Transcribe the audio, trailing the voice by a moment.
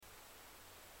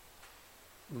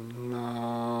Namo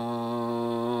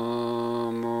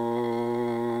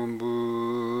Buddhaya.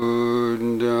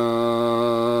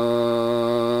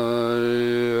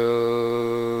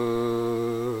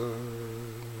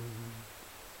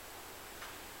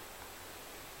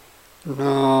 Namo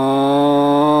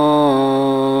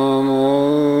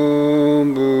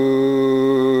Buddhaya.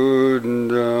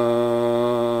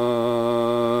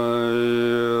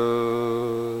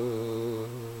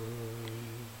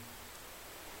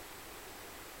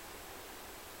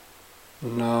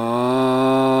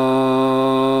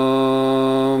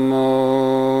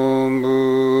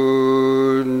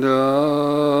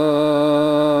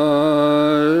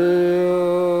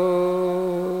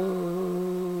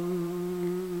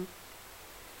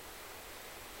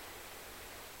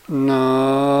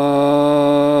 Namo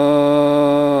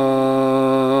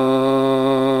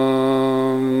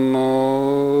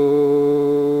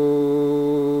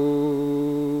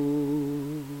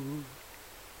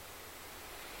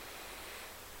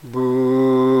Buddhaya.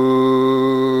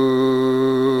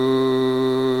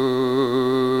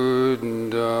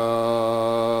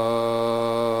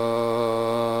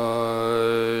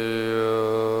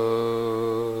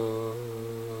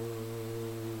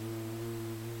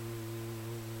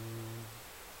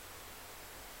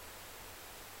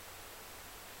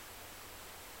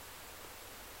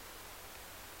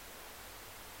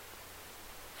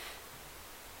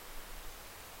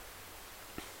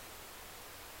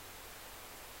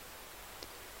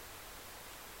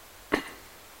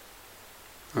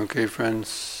 Okay,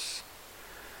 friends,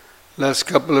 last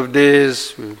couple of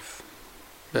days we've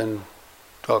been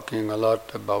talking a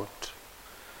lot about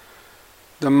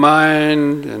the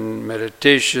mind and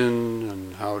meditation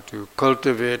and how to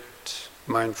cultivate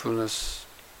mindfulness,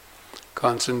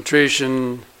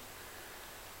 concentration,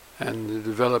 and the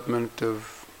development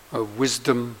of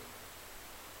wisdom,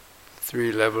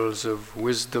 3 levels of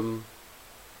wisdom.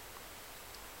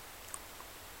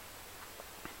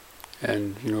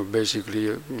 And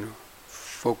basically,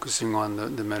 focusing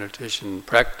on the meditation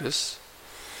practice.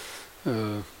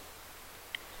 But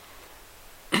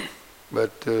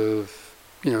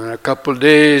in a couple of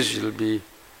days, you'll be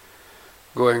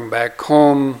going back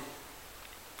home,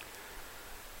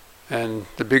 and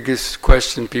the biggest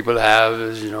question people have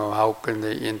is, how can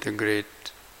they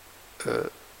integrate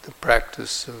the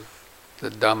practice of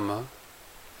the Dhamma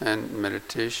and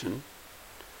meditation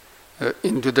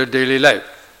into their daily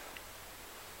life.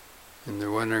 And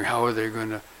they're wondering how are they going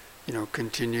to,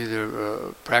 continue their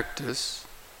practice,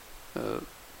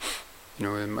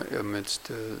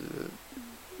 amidst,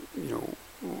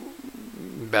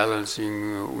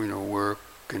 balancing, work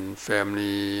and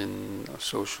family and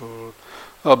social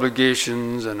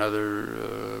obligations and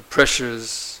other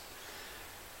pressures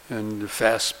and the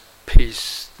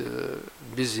fast-paced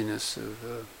busyness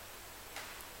of,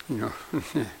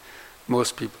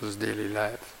 most people's daily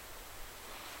life.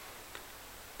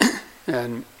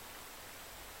 And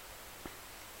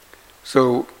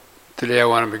so today I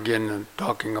want to begin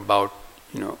talking about,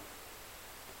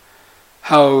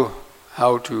 how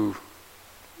to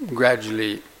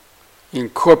gradually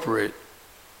incorporate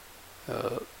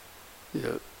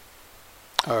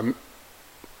our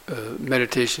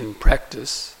meditation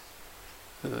practice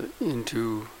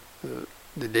into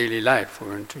the daily life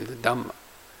or into the Dhamma.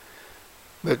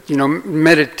 But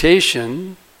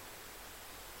meditation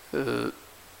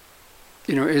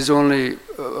is only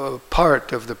a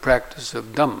part of the practice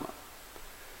of Dhamma.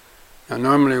 Now,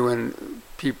 normally when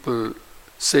people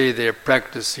say they're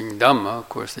practicing Dhamma, of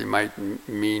course they might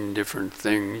mean different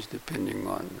things depending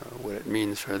on what it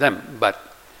means for them. But,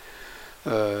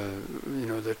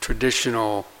 the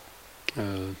traditional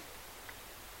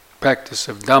practice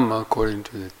of Dhamma, according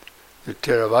to the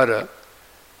Theravada,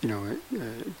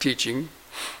 teaching,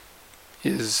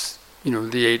 is,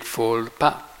 the Eightfold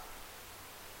Path.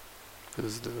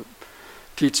 Because the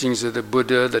teachings of the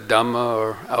Buddha, the Dhamma,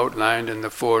 are outlined in the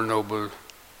 4 Noble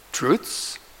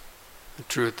Truths. The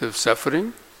truth of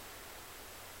suffering,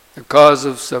 the cause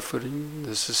of suffering,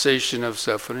 the cessation of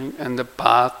suffering, and the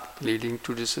path leading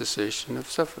to the cessation of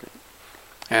suffering.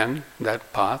 And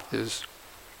that path is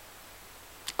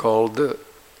called the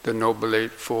Noble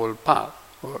Eightfold Path,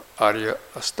 or Arya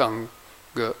Astanga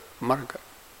Magga.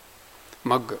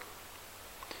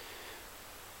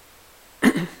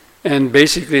 And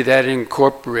basically that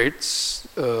incorporates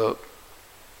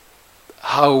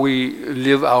how we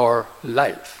live our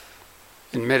life.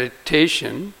 And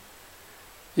meditation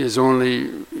is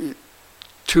only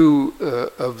 2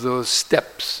 of those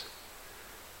steps,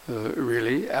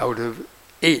 really, out of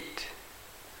 8.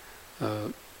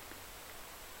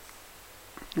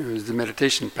 Is the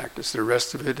meditation practice. The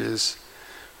rest of it is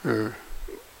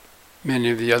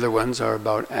Many of the other ones are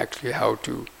about actually how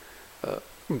to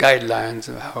guidelines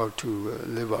of how to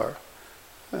live our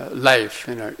life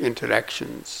and our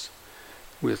interactions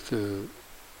with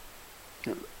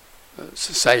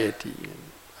society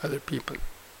and other people,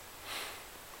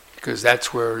 because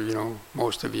that's where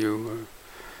most of you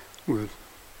will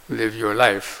live your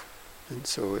life, and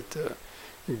so it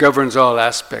governs all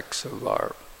aspects of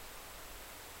our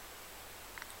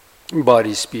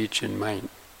body, speech, and mind.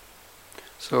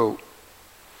 So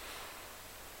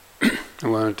I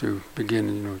wanted to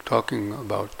begin, talking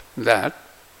about that.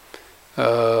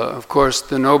 Of course,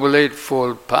 the Noble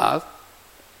Eightfold Path,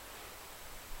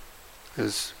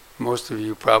 as most of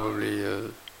you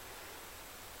probably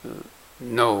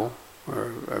know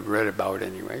or have read about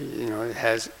anyway, it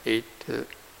has 8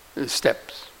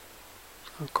 steps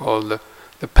called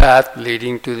the path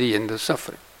leading to the end of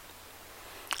suffering.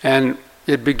 And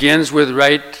it begins with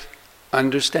right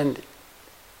understanding,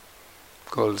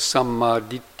 called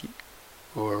sammaditthi,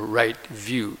 or right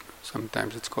view.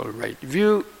 Sometimes it's called right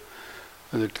view,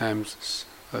 other times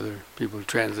other people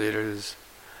translate it as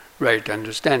right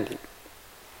understanding.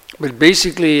 But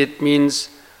basically it means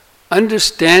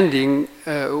understanding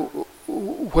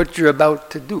what you're about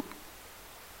to do.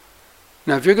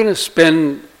 Now if you're going to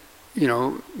spend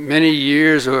many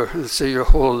years, or let's say your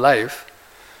whole life,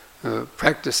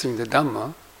 practicing the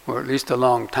Dhamma, or at least a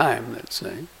long time, let's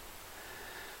say,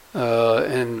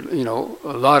 and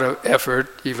a lot of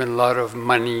effort, even a lot of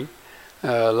money,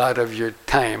 a lot of your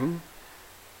time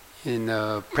in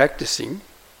practicing,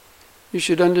 you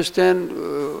should understand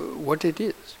what it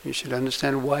is. You should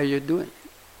understand why you're doing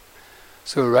it.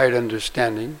 So right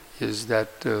understanding is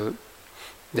that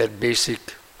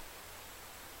basic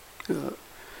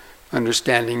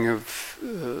understanding of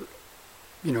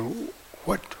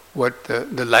what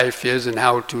the life is and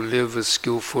how to live a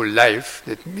skillful life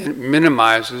that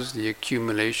minimizes the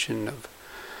accumulation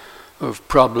of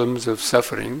problems, of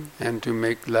suffering, and to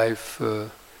make life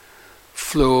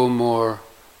flow more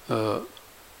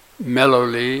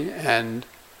mellowly and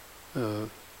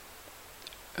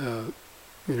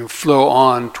flow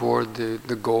on toward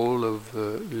the goal of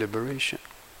liberation,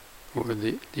 or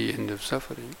the end of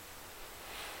suffering.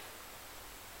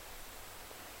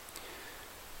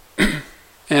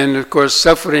 And of course,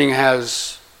 suffering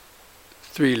has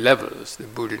 3 levels. The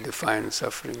Buddha defined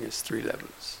suffering as 3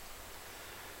 levels.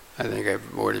 I think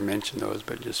I've already mentioned those,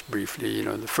 but just briefly,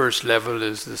 the first level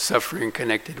is the suffering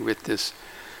connected with this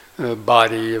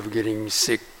body of getting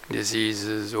sick,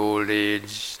 diseases, old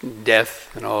age, death,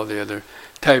 and all the other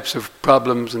types of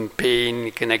problems and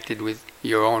pain connected with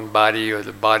your own body or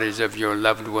the bodies of your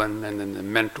loved one, and then the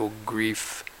mental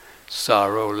grief,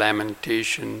 sorrow,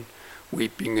 lamentation,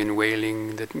 weeping and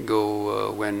wailing that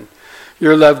go when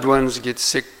your loved ones get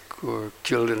sick or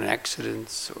killed in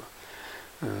accidents,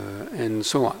 and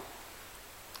so on.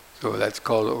 So that's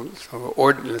called,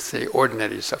 let's say,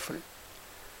 ordinary suffering.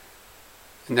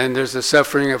 And then there's the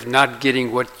suffering of not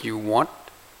getting what you want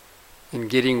and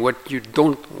getting what you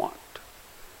don't want.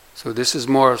 So this is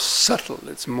more subtle,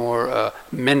 it's more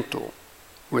mental,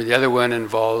 where the other one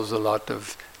involves a lot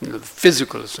of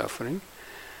physical suffering.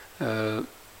 Of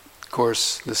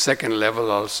course, the second level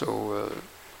also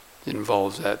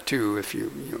involves that too. If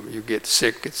you get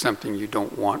sick, it's something you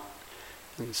don't want,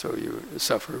 and so you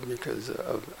suffer because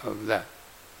of that.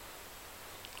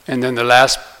 And then the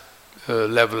last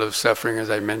level of suffering, as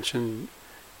I mentioned,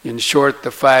 in short,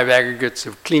 the 5 aggregates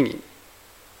of clinging.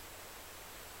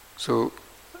 So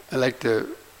I like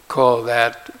to call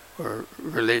that, or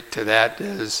relate to that,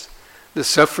 as the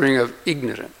suffering of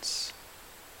ignorance.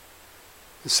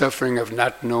 The suffering of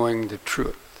not knowing the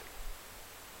truth.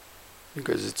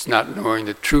 Because it's not knowing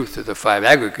the truth of the 5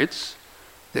 aggregates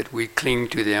that we cling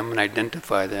to them and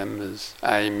identify them as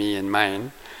I, me, and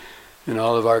mine. And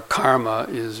all of our karma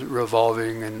is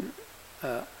revolving and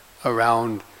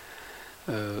around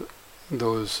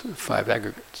those 5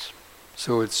 aggregates.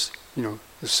 So it's,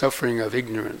 the suffering of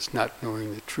ignorance, not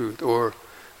knowing the truth, or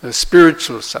a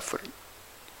spiritual suffering.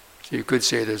 So you could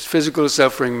say there's physical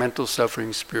suffering, mental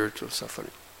suffering, spiritual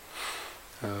suffering.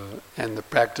 And the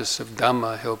practice of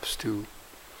Dhamma helps to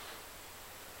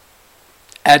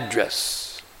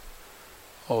address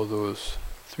all those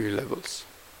 3 levels.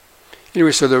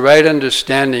 Anyway, so the right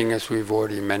understanding, as we've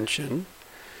already mentioned,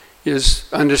 is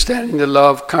understanding the law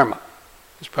of karma.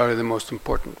 It's probably the most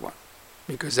important one,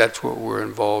 because that's what we're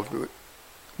involved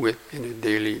with in a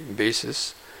daily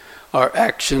basis. Our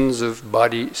actions of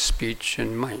body, speech,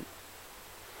 and mind.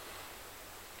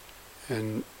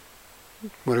 And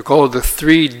what are called the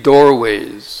 3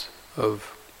 doorways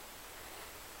of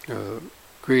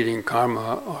creating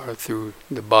karma are through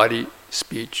the body,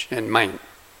 speech, and mind.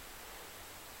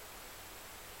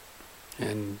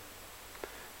 And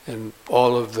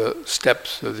all of the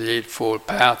steps of the Eightfold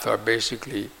Path are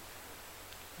basically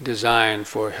designed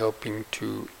for helping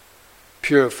to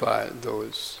purify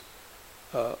those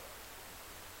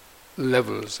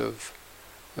levels of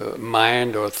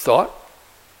mind or thought,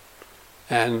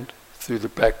 and through the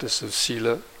practice of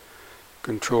sila,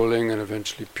 controlling and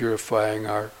eventually purifying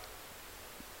our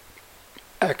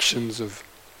actions of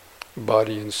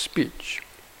body and speech,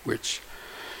 which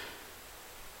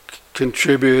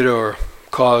contribute or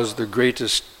cause the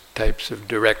greatest types of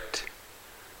direct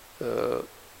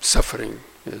suffering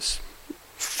as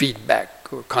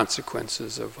feedback or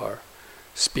consequences of our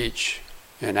speech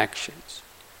and actions.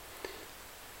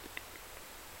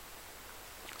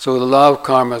 So the law of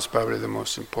karma is probably the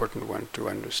most important one to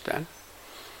understand.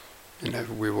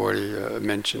 And we've already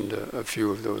mentioned a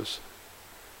few of those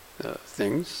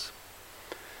things.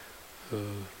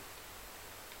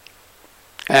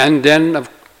 And then of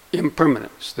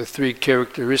impermanence, the three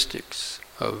characteristics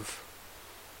of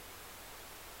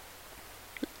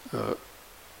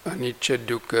anicca,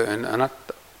 dukkha, and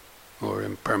anatta, or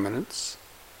impermanence.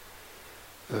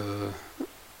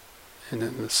 And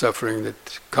then the suffering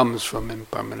that comes from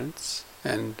impermanence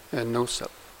and no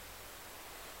self.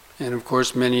 And of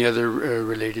course many other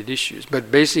related issues. But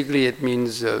basically it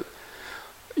means,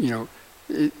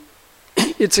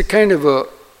 it's a kind of a,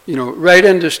 right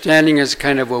understanding is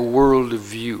kind of a world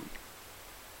view.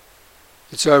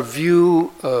 It's our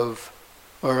view of,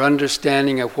 our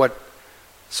understanding of what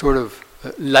sort of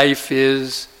life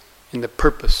is and the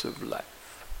purpose of life.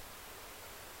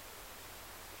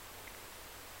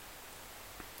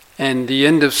 And the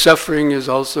end of suffering is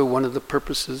also one of the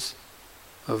purposes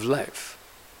of life,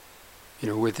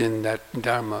 within that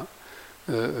Dharma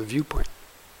viewpoint.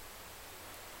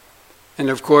 And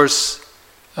of course,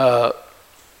 the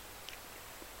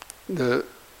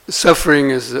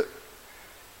suffering is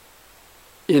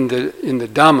in the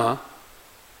Dhamma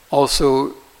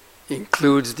also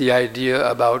includes the idea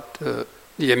about the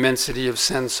immensity of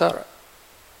samsara.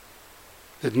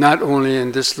 That not only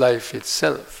in this life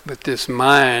itself, but this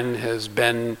mind has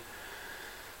been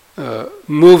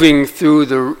moving through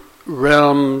the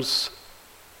realms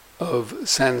of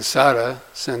samsara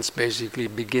since basically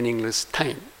beginningless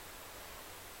time.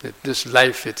 That this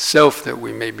life itself that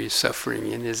we may be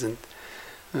suffering in isn't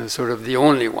sort of the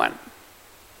only one.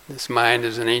 This mind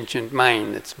is an ancient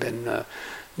mind that's been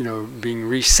being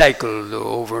recycled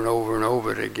over and over and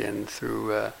over again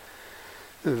through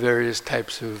various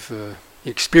types of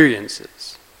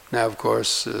experiences. Now, of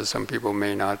course, some people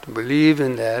may not believe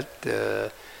in that,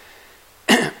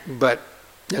 but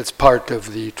that's part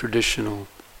of the traditional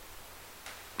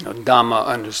Dhamma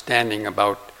understanding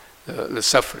about the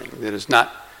suffering. That is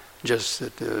not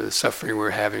just the suffering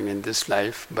we're having in this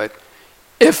life, but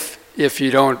if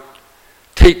you don't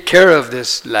take care of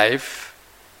this life,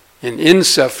 and in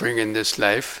suffering in this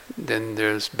life, then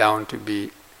there's bound to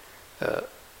be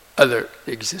other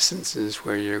existences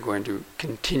where you're going to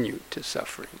continue to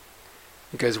suffering.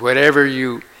 Because whatever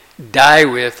you die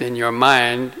with in your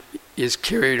mind is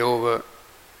carried over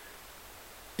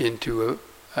into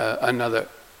another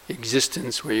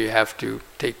existence where you have to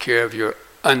take care of your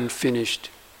unfinished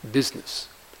business.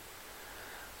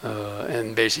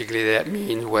 And basically that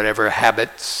means whatever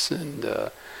habits and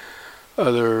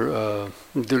other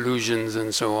delusions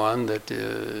and so on that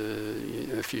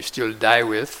if you still die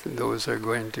with, those are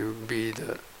going to be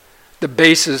the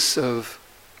basis of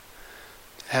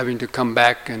having to come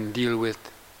back and deal with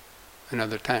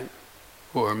another time,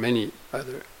 or many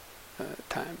other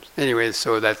times. Anyway,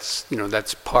 so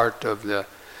that's part of the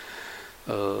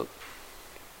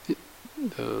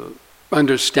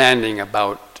understanding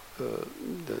about the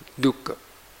dukkha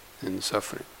and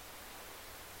suffering.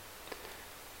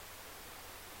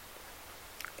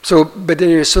 So, but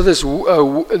anyway, so this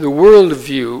the world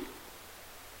view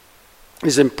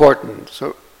is important.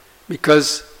 So,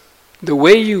 because the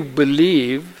way you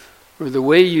believe or the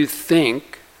way you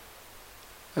think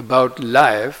about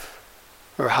life,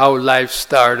 or how life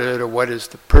started, or what is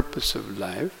the purpose of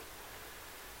life,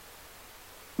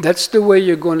 that's the way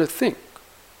you're going to think.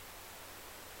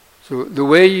 So the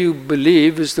way you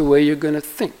believe is the way you're going to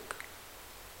think.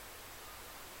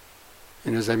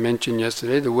 And as I mentioned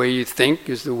yesterday, the way you think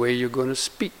is the way you're going to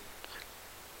speak.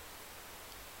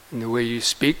 And the way you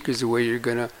speak is the way you're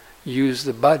going to use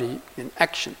the body in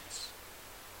actions.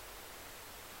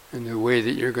 And the way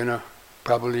that you're going to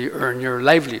probably earn your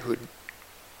livelihood.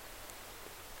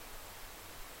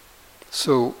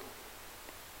 So,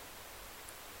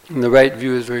 the right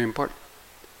view is very important.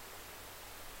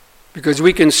 Because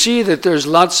we can see that there's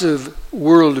lots of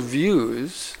world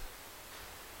views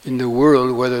in the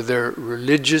world, whether they're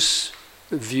religious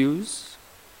views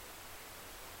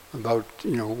about,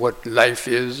 what life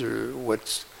is, or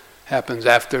what happens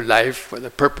after life, or the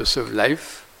purpose of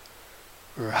life,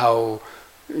 or how,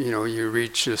 you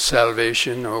reach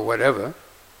salvation or whatever,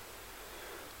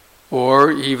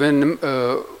 or even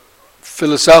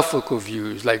philosophical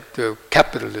views like the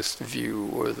capitalist view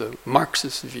or the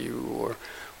Marxist view or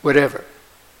whatever.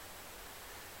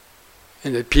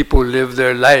 And that people live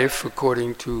their life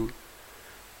according to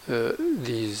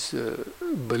these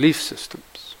belief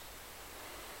systems.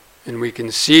 And we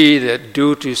can see that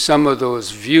due to some of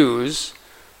those views,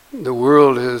 the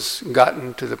world has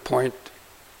gotten to the point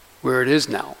where it is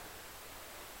now.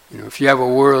 If you have a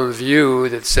world view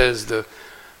that says the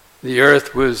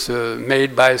earth was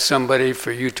made by somebody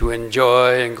for you to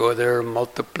enjoy and go there,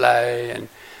 multiply, and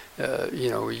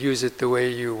use it the way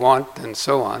you want, and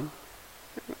so on.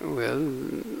 Well,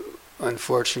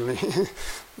 unfortunately,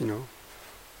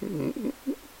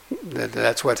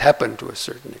 that's what happened to a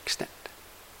certain extent.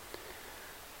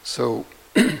 So,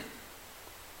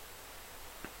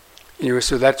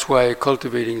 so that's why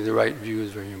cultivating the right view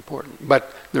is very important.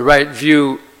 But the right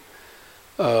view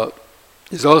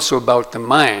is also about the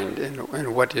mind,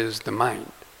 and what is the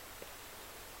mind,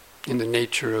 in the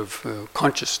nature of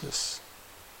consciousness,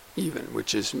 even,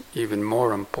 which is even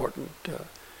more important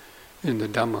in the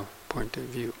Dhamma point of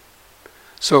view.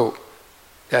 So,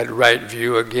 that right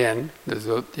view, again,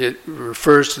 it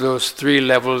refers to those three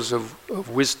levels of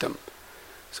wisdom.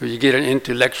 So you get an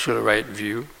intellectual right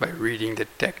view by reading the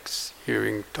texts,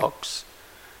 hearing talks.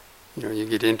 You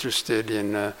get interested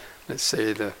in, let's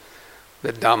say, the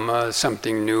Dhamma,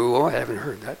 something new. Oh, I haven't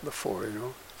heard that before,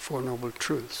 Four Noble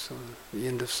Truths, the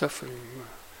end of suffering,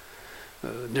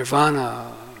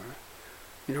 Nirvana,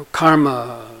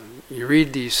 karma. You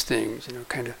read these things,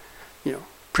 kind of,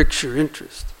 pricks your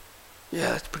interest.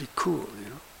 Yeah, that's pretty cool,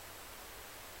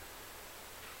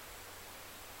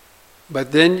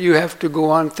 But then you have to go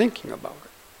on thinking about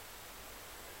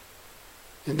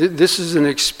it. And this is an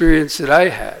experience that I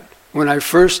had. When I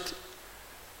first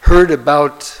heard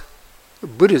about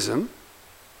Buddhism,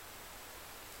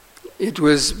 it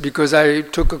was because I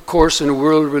took a course in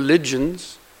world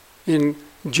religions in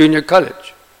junior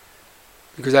college.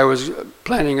 Because I was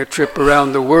planning a trip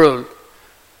around the world,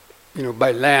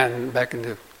 by land back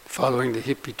following the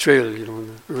hippie trail, in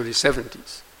the early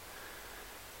 70s.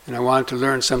 And I wanted to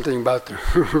learn something about the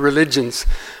religions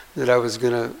that I was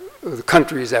the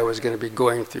countries I was going to be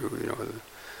going through,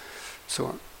 so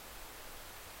on.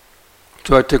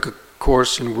 So I took a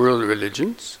course in world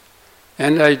religions,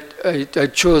 and I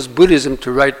chose Buddhism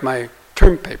to write my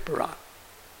term paper on.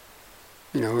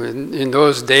 In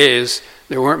those days,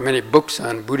 there weren't many books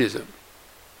on Buddhism.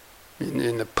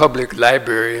 In the public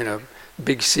library in a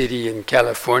big city in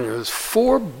California, there was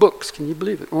 4 books. Can you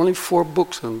believe it? Only 4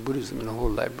 books on Buddhism in the whole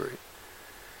library.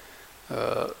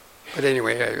 But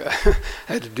anyway, I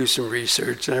had to do some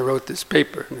research, and I wrote this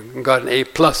paper and got an A+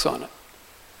 on it.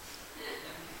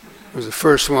 It was the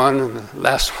first one and the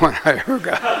last one I ever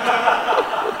got.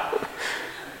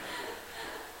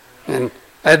 And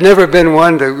I'd never been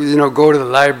one to, go to the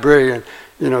library and,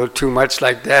 too much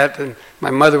like that. And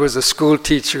my mother was a school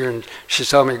teacher, and she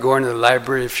saw me going to the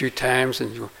library a few times,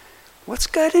 and you, what's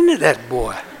got into that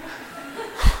boy?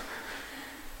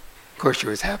 Of course, she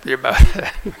was happy about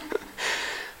that.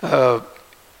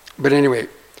 But anyway,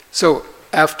 so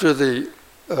after the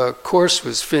course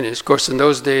was finished, of course, in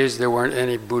those days there weren't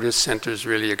any Buddhist centers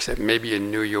really, except maybe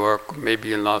in New York,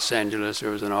 maybe in Los Angeles.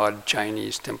 There was an odd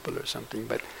Chinese temple or something,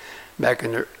 but back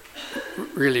in the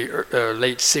really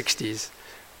late 60s,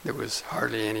 there was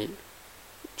hardly any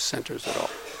centers at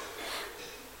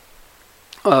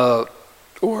all.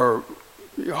 Or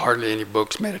hardly any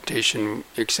books, meditation,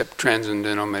 except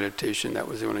transcendental meditation. That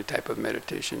was the only type of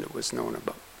meditation that was known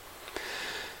about.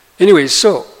 Anyway,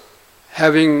 so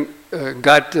having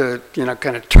got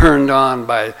kind of turned on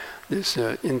by this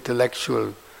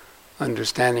intellectual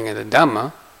understanding of the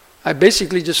Dhamma, I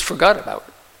basically just forgot about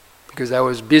it because I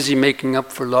was busy making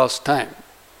up for lost time.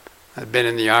 I'd been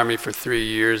in the army for 3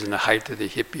 years in the height of the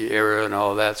hippie era and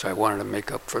all that, so I wanted to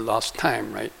make up for lost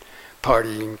time, right?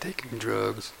 Partying, taking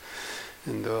drugs,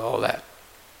 and all that.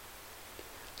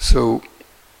 So,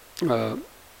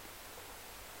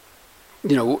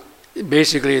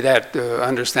 basically that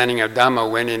understanding of Dhamma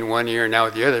went in one ear and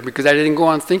out the other because I didn't go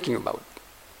on thinking about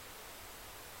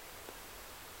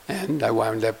it. And I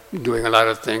wound up doing a lot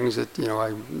of things that,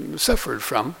 I suffered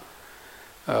from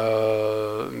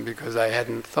because I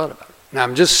hadn't thought about it. Now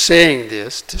I'm just saying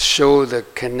this to show the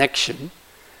connection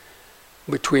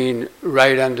between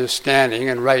right understanding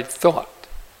and right thought.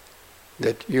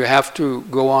 That you have to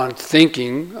go on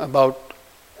thinking about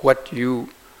what you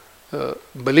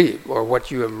believe or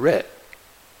what you have read.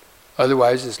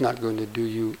 Otherwise, it's not going to do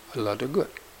you a lot of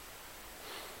good.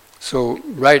 So,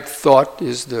 right thought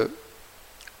is the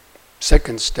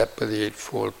second step of the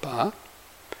Eightfold Path.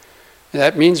 And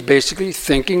that means basically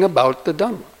thinking about the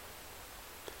Dhamma.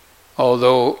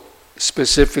 Although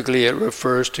specifically it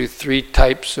refers to 3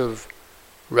 types of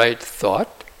right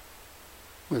thought.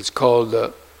 It's called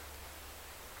the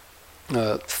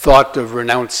thought of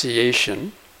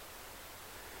renunciation,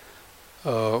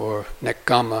 or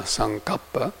nekkhamma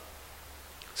sankappa.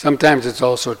 Sometimes it's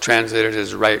also translated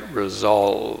as right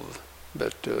resolve,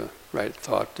 but right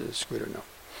thought is good enough.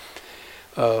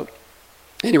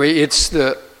 Anyway,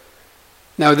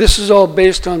 now this is all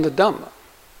based on the Dhamma.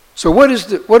 So what is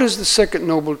the second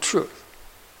noble truth?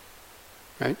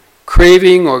 Right?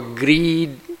 Craving or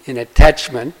greed and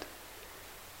attachment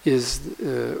is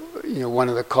one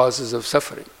of the causes of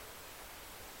suffering.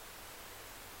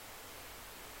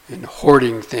 And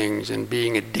hoarding things and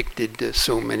being addicted to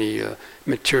so many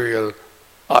material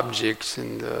objects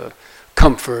and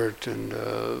comfort and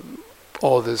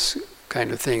all this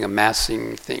kind of thing,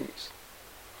 amassing things.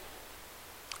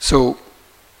 So,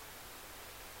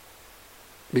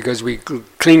 because we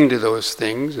cling to those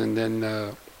things, and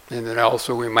then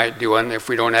also we might do, and if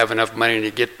we don't have enough money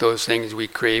to get those things we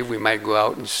crave, we might go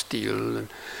out and steal and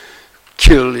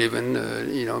kill even,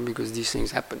 because these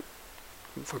things happen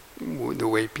for the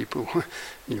way people,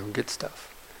 get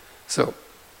stuff. So,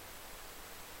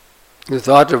 the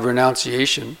thought of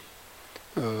renunciation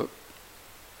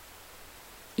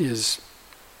is,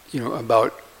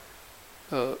 about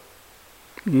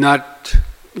not,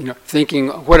 thinking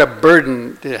what a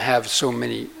burden to have so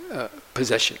many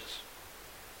possessions.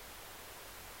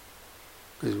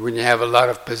 Because when you have a lot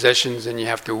of possessions and you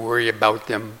have to worry about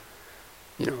them,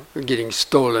 getting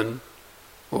stolen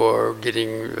or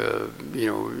getting,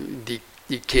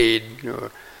 decayed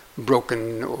or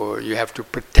broken, or you have to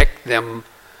protect them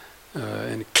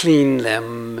and clean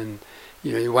them, and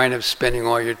you wind up spending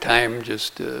all your time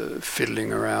just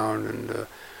fiddling around and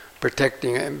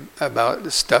protecting about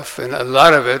the stuff, and a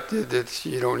lot of it that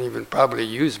you don't even probably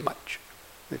use much.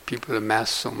 That people amass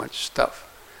so much stuff.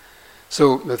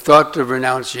 So the thought of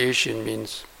renunciation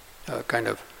means kind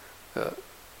of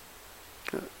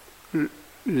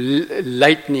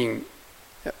lightening.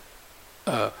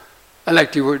 I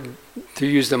like to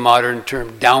use the modern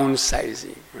term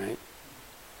downsizing, right?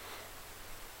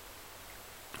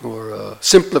 Or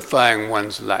simplifying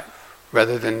one's life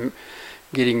rather than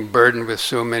getting burdened with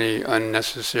so many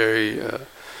unnecessary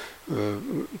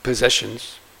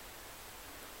possessions.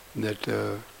 That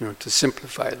to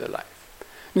simplify the life.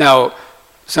 Now,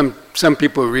 some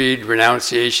people read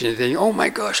renunciation and think, oh my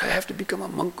gosh, I have to become a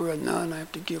monk or a nun. I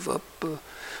have to give up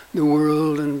the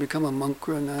world and become a monk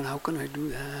or a nun. How can I do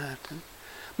that?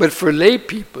 But for lay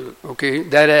people, okay,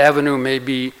 that avenue may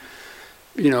be,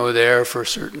 there for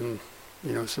certain,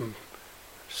 some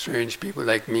strange people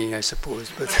like me, I suppose.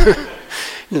 But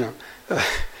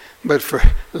but for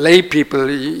lay people,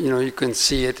 you can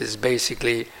see it as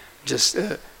basically just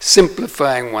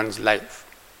simplifying one's life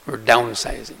or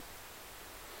downsizing.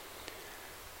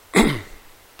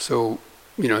 So,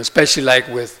 especially like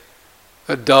with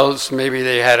adults, maybe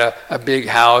they had a big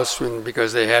house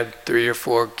because they had 3 or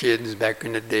 4 kids back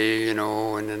in the day, and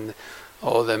then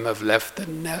all of them have left the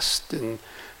nest, and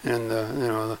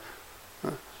the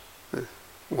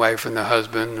wife and the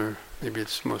husband, or maybe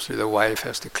it's mostly the wife,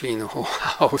 has to clean the whole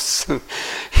house and,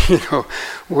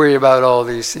 worry about all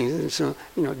these things. And so,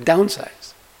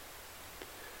 downsize.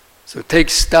 So take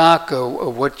stock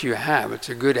of what you have. It's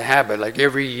a good habit, like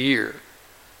every year.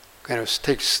 Kind of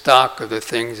take stock of the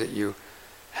things that you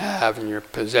have in your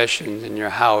possessions in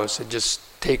your house. It just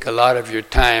take a lot of your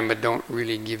time, but don't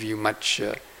really give you much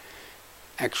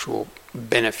actual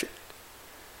benefit.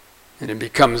 And it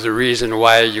becomes the reason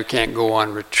why you can't go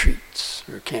on retreats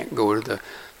or can't go to the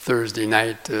Thursday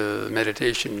night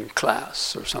meditation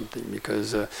class or something,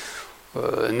 because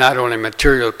not only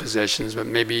material possessions, but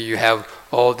maybe you have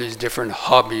all these different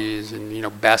hobbies, and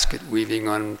basket weaving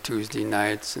on Tuesday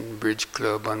nights, and bridge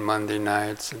club on Monday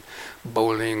nights, and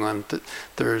bowling on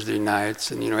Thursday nights,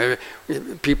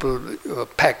 and people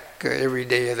pack every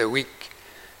day of the week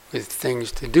with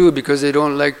things to do because they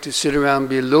don't like to sit around and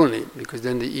be lonely, because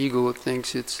then the ego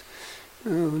thinks it's,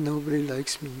 nobody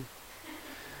likes me.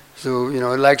 So,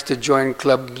 it likes to join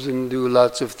clubs and do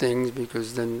lots of things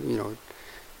because then, it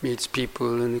meets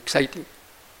people and exciting.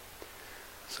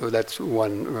 So that's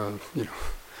one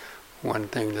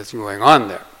thing that's going on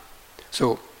there.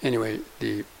 So anyway,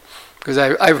 because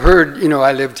I've heard,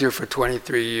 I lived here for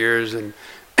 23 years, and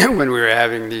when we were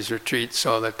having these retreats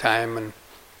all the time, and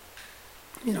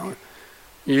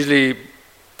usually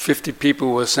 50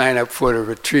 people will sign up for the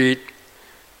retreat,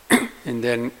 and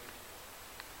then,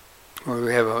 or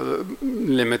we have a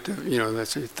limit of,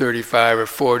 let's say 35 or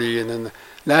 40, and then the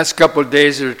last couple of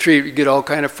days of the retreat, we get all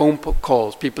kind of phone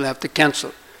calls. People have to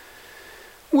cancel.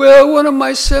 Well, one of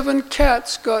my 7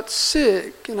 cats got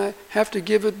sick, and I have to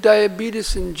give it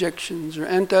diabetes injections or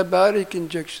antibiotic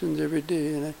injections every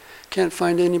day, and I can't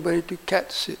find anybody to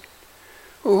cat sit.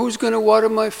 Well, who's going to water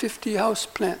my 50 house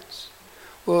plants?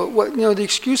 Well, the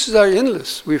excuses are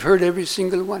endless. We've heard every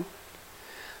single one.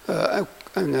 And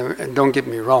don't get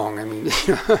me wrong. I mean,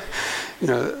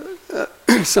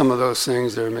 some of those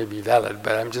things there may be valid,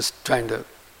 but I'm just trying to,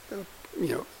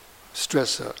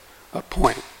 stress a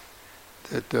point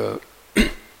that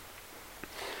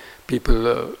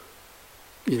people,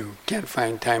 can't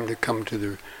find time to come to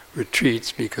the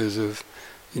retreats because of,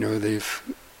 they've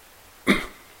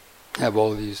have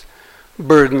all these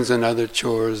burdens and other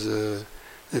chores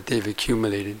that they've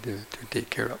accumulated to take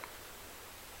care of.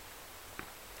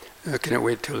 Can I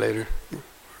wait till later?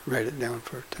 Write it down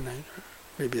for tonight, or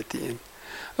maybe at the end.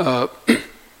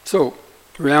 So,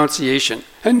 renunciation,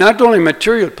 and not only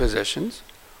material possessions.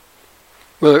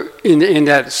 Well, in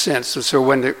that sense, so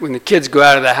when the kids go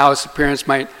out of the house, the parents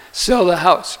might sell the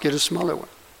house, get a smaller one,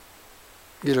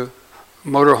 get a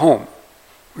motor home,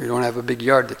 where you don't have a big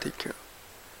yard to take care of.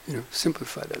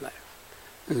 Simplify their life.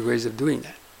 There's ways of doing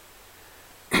that.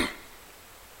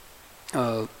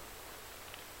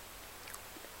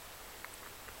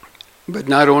 But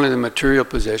not only the material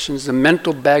possessions, the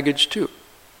mental baggage too.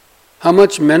 How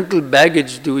much mental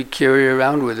baggage do we carry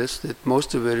around with us that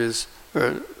most of it is,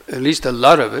 or at least a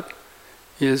lot of it,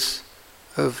 is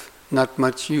of not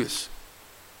much use,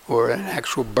 or an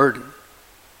actual burden.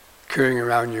 Carrying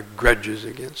around your grudges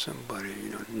against somebody,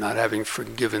 not having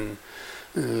forgiven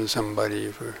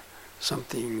somebody for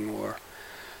something, or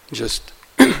just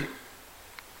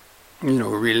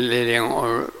reliving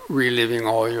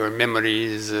all your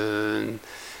memories and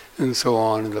so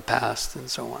on in the past and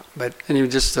so on. But anyway,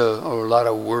 just a lot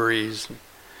of worries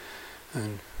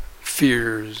and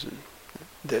fears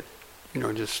that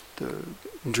just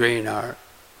drain our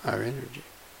energy.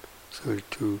 So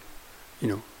to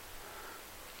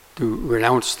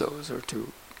renounce those, or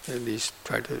to at least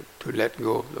try to let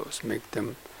go of those, make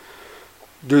them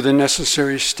do the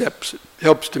necessary steps. It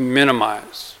helps to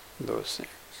minimize those things.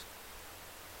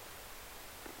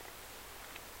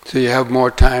 So you have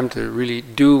more time to really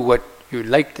do what you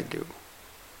like to do.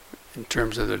 In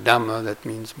terms of the Dhamma, that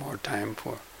means more time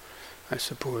for, I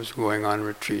suppose, going on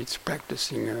retreats,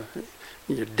 practicing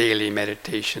your daily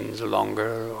meditations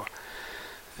longer,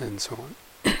 and so on.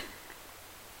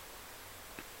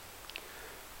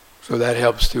 So that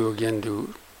helps to, again,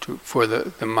 for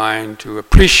the mind to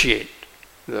appreciate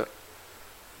the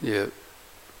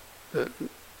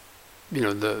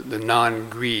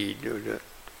non-greed, or to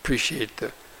appreciate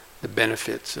the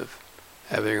benefits of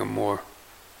having a more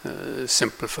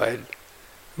simplified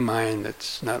mind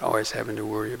that's not always having to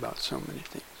worry about so many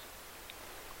things.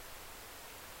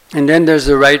 And then there's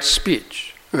the right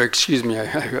speech. Or excuse me,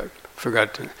 I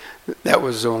forgot to. That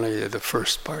was only the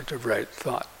first part of right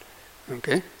thought.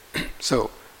 Okay? So,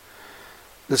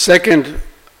 the second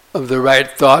of the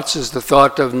right thoughts is the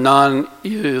thought of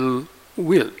non-ill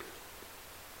will.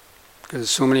 Because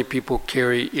so many people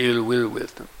carry ill will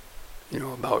with them.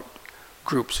 About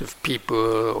groups of people,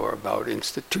 or about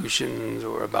institutions,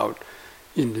 or about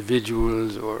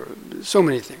individuals, or so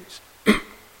many things.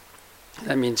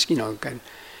 That means,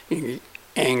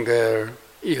 anger,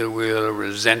 ill will,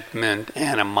 resentment,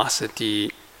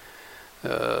 animosity,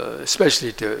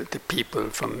 especially to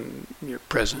people from your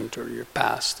present or your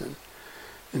past,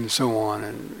 and so on,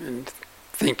 and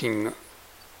thinking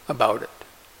about it.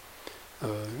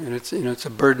 And it's a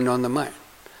burden on the mind.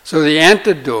 So the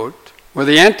antidote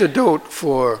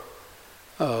for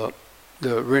the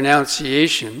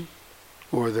renunciation,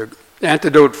 or the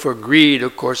antidote for greed,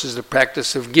 of course, is the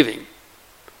practice of giving.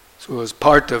 So as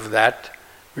part of that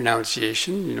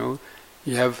renunciation,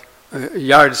 you have a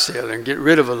yard sale and get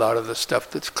rid of a lot of the stuff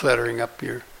that's cluttering up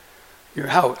your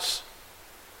house.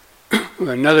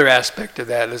 Another aspect of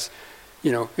that is,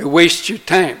 it wastes your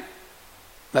time.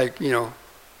 Like, your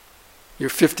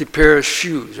 50 pair of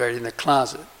shoes right in the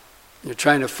closet. You're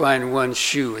trying to find one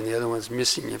shoe and the other one's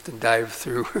missing. You have to dive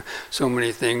through so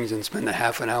many things and spend a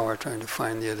half an hour trying to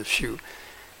find the other shoe,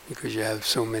 because you have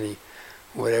so many,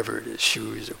 whatever it is,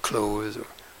 shoes or clothes or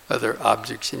other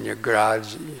objects in your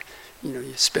garage.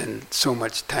 you spend so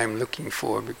much time looking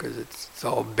for, because it's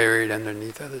all buried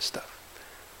underneath other stuff.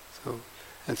 So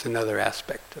that's another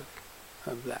aspect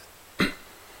of that.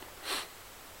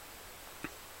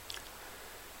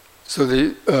 So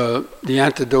the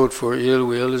antidote for ill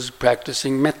will is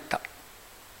practicing metta.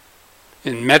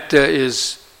 And metta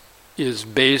is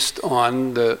based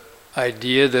on the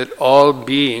idea that all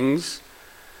beings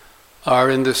are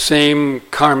in the same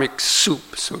karmic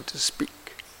soup, so to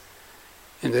speak,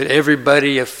 and that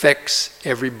everybody affects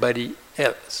everybody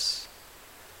else.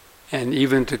 And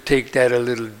even to take that a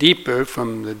little deeper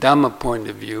from the Dhamma point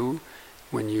of view,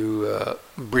 when you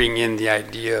bring in the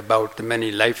idea about the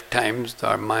many lifetimes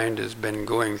our mind has been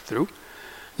going through,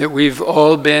 that we've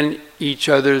all been each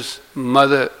other's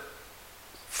mother,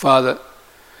 father,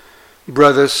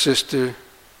 brother, sister,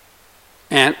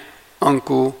 aunt,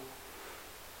 uncle,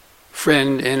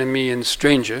 friend, enemy, and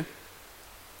stranger,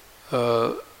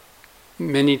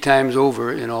 many times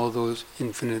over in all those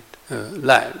infinite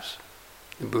lives.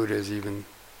 The Buddha has even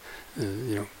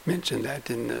mentioned that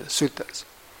in the suttas.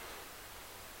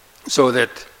 So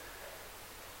that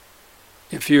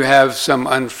if you have some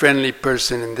unfriendly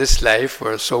person in this life,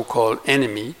 or a so-called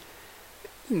enemy,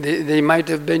 they might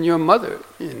have been your mother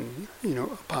in a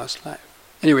past life.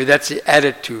 Anyway, that's the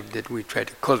attitude that we try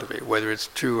to cultivate. Whether it's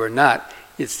true or not,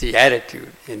 it's the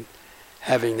attitude. And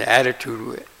having the attitude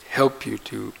will help you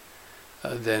to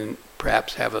then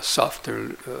perhaps have a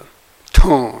softer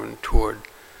tone toward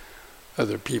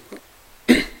other people.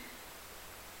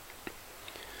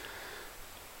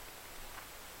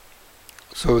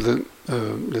 So the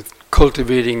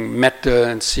cultivating metta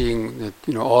and seeing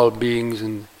that all beings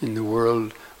in the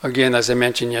world, again, as I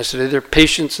mentioned yesterday, they're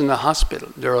patients in the hospital.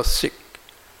 They're all sick.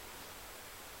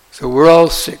 So we're all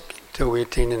sick. Until we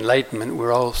attain enlightenment,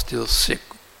 we're all still sick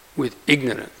with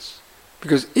ignorance.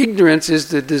 Because ignorance is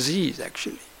the disease,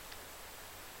 actually.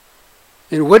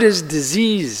 And what is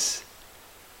disease?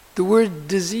 The word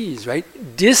disease, right?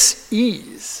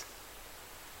 Dis-ease.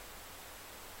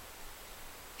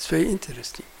 It's very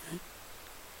interesting, right?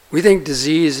 We think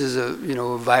disease is a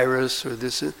virus or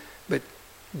this, but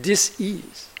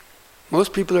dis-ease.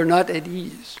 Most people are not at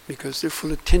ease because they're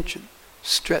full of tension,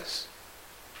 stress.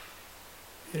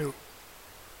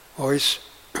 Always.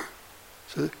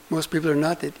 So most people are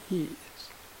not at ease.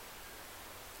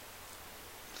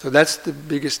 So that's the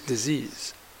biggest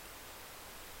disease.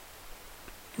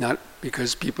 Not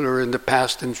because people are in the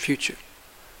past and future.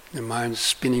 Their mind's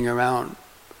spinning around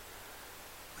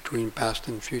between past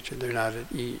and future. They're not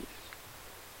at ease.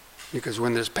 Because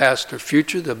when there's past or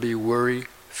future, there'll be worry,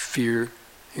 fear,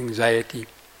 anxiety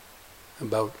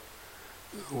about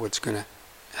what's going to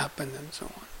happen and so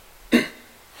on.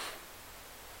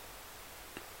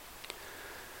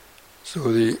 So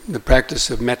the practice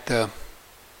of metta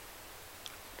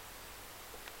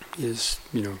is,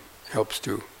 helps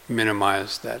to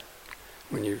minimize that.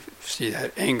 When you see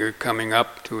that anger coming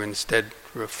up, to instead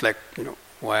reflect,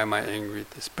 why am I angry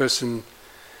at this person?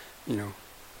 Then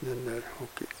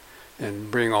okay,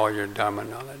 and bring all your Dhamma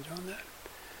knowledge on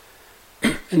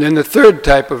that. And then the third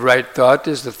type of right thought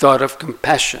is the thought of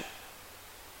compassion,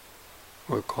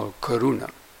 or called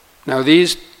karuna. Now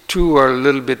these two are a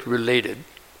little bit related,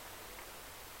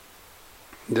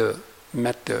 the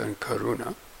metta and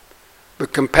karuna.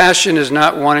 But compassion is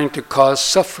not wanting to cause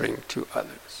suffering to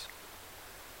others,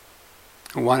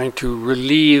 wanting to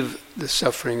relieve the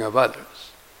suffering of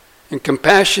others. And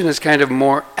compassion is kind of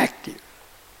more active.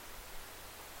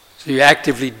 So you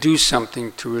actively do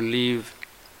something to relieve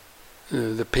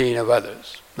the pain of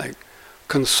others, like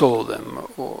console them,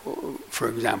 or, for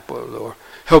example, or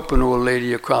help an old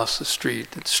lady across the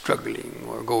street that's struggling,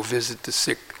 or go visit the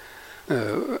sick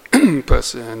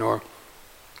person, or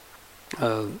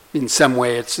in some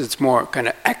way it's more kind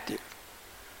of active.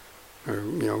 Or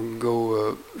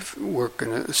go work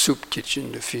in a soup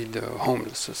kitchen to feed the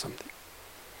homeless or something.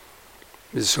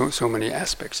 There's so many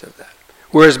aspects of that.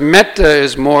 Whereas metta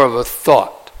is more of a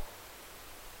thought,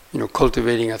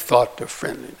 cultivating a thought of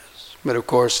friendliness. But of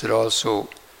course it also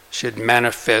should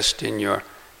manifest in your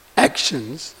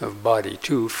actions of body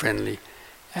too, friendly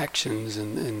actions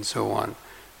and so on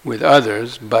with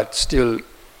others, but still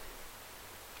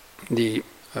the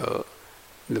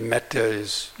metta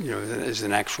is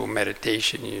an actual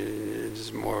meditation.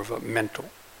 It's more of a mental,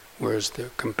 whereas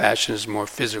the compassion is more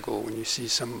physical. When you see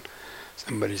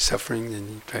somebody suffering, then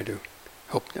you try to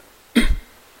help them.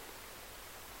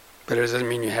 But it doesn't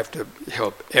mean you have to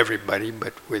help everybody,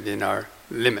 but within our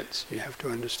limits. You have to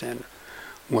understand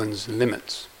one's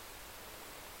limits.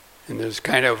 And there's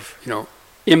kind of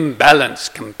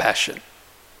imbalanced compassion.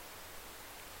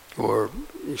 or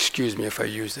excuse me if I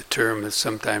use the term, but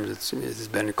sometimes it's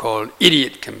been called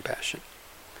idiot compassion.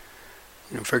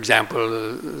 For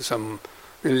example, some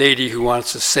lady who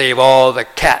wants to save all the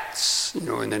cats,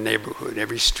 in the neighborhood,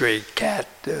 every stray cat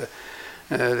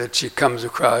that she comes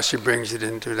across, she brings it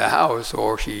into the house,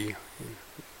 or he,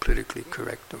 politically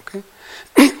correct, okay?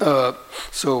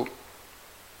 So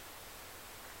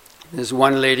there's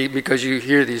one lady, because you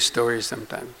hear these stories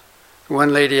sometimes.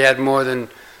 One lady had more than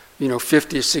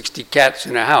 50 or 60 cats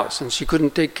in her house, and she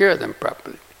couldn't take care of them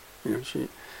properly.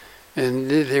 And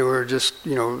they were just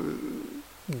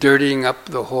dirtying up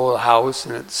the whole house,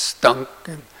 and it stunk,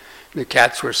 and the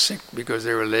cats were sick because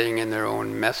they were laying in their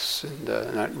own mess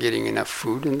and not getting enough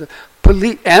food. And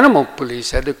the animal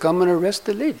police had to come and arrest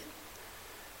the lady.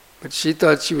 But she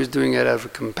thought she was doing it out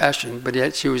of compassion, but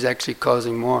yet she was actually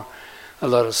causing a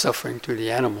lot of suffering to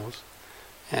the animals,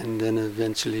 and then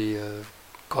eventually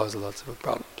caused lots of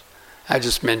problems. I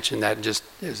just mentioned that just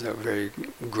as a very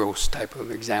gross type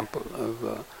of example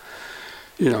of,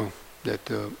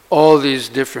 that all these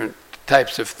different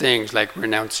types of things like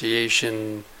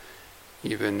renunciation,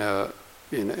 even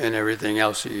and everything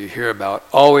else that you hear about,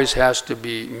 always has to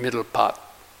be middle pot.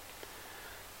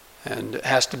 And it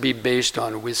has to be based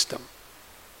on wisdom,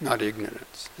 not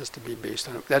ignorance. It has to be based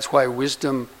on it. That's why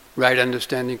wisdom, right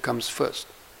understanding comes first.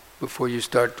 Before you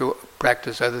start to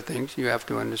practice other things, you have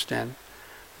to understand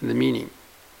the meaning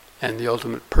and the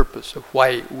ultimate purpose of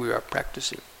why we are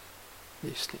practicing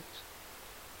these things.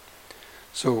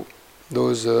 So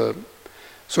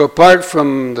so apart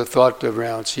from the thought of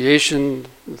renunciation,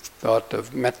 the thought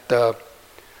of metta,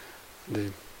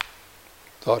 the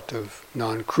thought of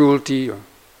non-cruelty or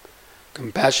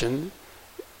compassion,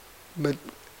 but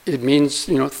it means,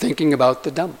 thinking about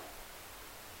the Dhamma.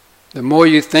 The more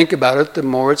you think about it, the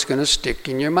more it's going to stick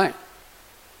in your mind.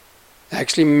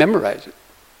 Actually memorize it.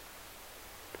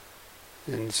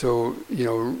 And so,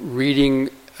 reading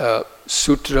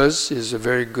sutras is a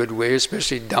very good way,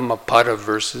 especially Dhammapada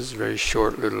verses, very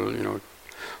short little,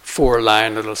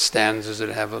 4-line little stanzas that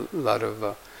have a lot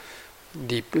of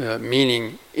deep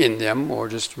meaning in them, or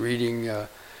just reading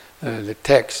the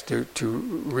text to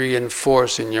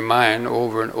reinforce in your mind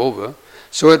over and over.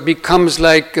 So it becomes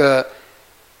like an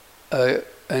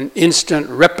instant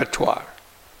repertoire.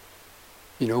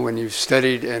 When you've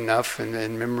studied enough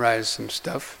and memorized some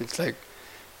stuff, it's like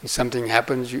when something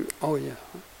happens, oh yeah,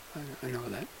 I know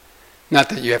that. Not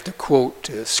that you have to quote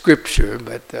scripture,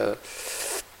 but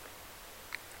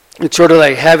it's sort of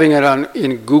like having it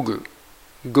in Google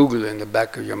in the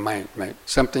back of your mind, right?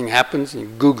 Something happens, and you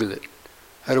Google it.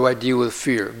 How do I deal with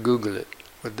fear? Google it.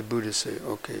 What the Buddha say?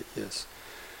 Okay, yes.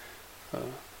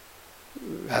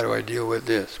 How do I deal with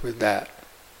this, with that?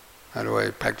 How do I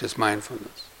practice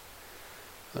mindfulness?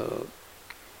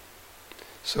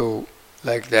 So,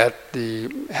 like that,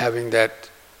 having that,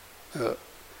 that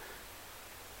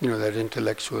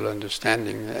intellectual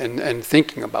understanding and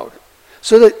thinking about it,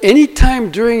 so that any time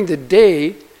during the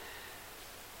day,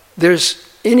 there's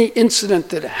any incident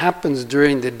that happens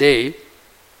during the day,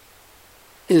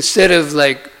 instead of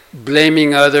like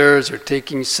blaming others or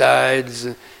taking sides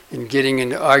and getting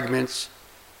into arguments,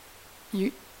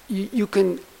 you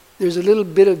can. There's a little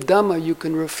bit of Dhamma, you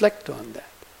can reflect on that.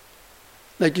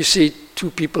 Like you see two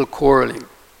people quarreling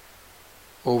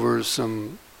over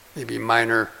some maybe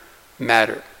minor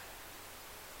matter.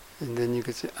 And then you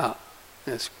could say,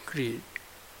 that's greed.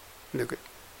 Look,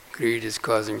 greed is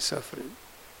causing suffering.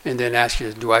 And then ask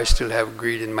you, do I still have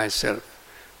greed in myself?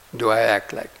 Do I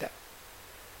act like that?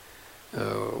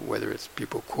 Whether it's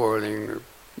people quarreling or,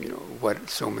 what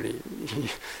so many,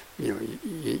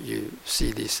 you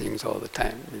see these things all the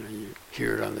time. You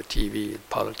hear it on the TV,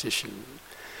 politicians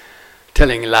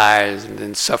telling lies and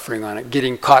then suffering on it,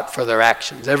 getting caught for their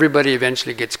actions. Everybody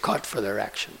eventually gets caught for their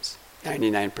actions,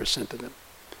 99% of them.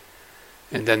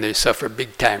 And then they suffer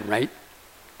big time, right?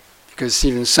 Because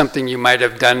even something you might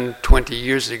have done 20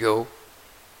 years ago,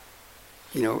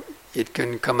 it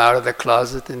can come out of the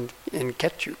closet and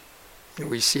catch you. And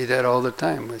we see that all the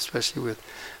time, especially with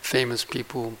famous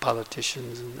people,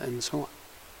 politicians, and so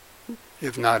on.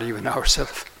 If not even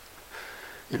ourselves.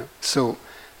 So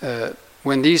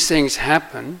when these things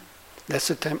happen, that's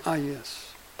the time,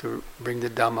 yes, to bring the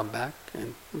Dhamma back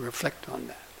and reflect on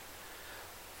that.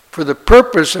 For the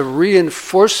purpose of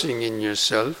reinforcing in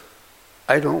yourself,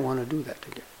 I don't want to do that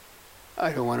again.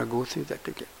 I don't want to go through that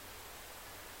again.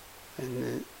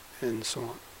 And so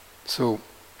on. So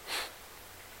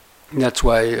that's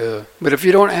why, but if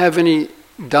you don't have any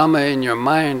Dhamma in your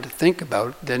mind to think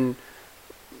about, then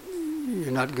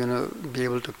you're not going to be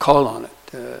able to call on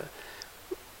it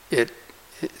at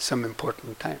some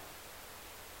important time.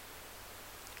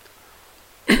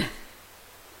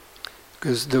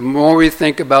 Because the more we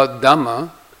think about Dhamma,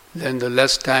 then the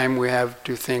less time we have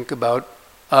to think about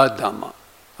adhamma.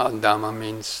 Adhamma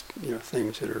means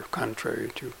things that are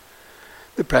contrary to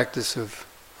the practice of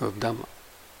Dhamma.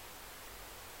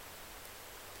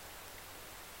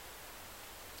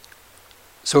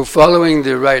 So following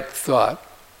the right thought,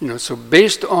 so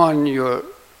based on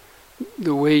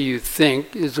the way you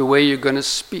think is the way you're going to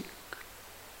speak.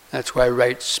 That's why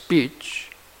right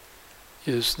speech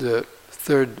is the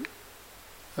third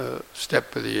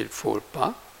step of the Eightfold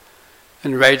Path.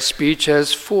 And right speech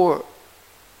has 4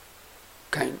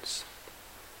 kinds.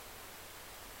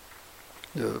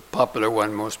 The popular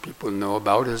one most people know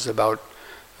about is about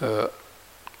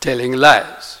telling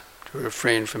lies, to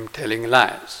refrain from telling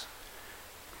lies.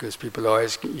 Because people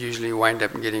usually wind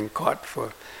up getting caught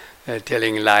for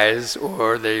telling lies,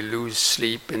 or they lose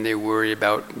sleep and they worry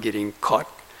about getting caught.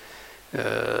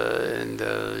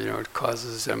 It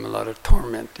causes them a lot of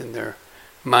torment in their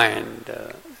mind.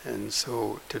 And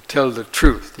so to tell the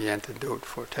truth, the antidote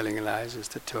for telling lies is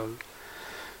to tell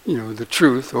the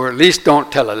truth, or at least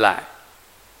don't tell a lie.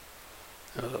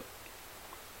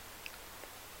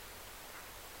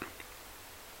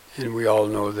 And we all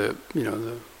know the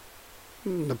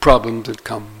problems that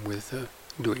come with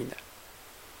doing that.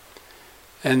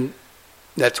 And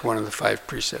that's one of the 5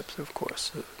 precepts, of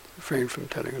course, refrain from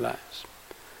telling lies.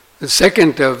 The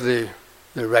second of the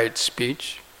right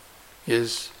speech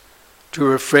is to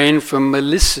refrain from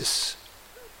malicious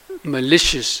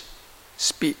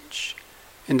speech.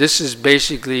 And this is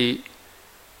basically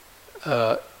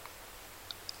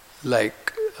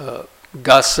like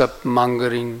gossip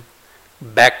mongering,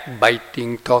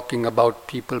 backbiting, talking about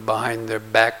people behind their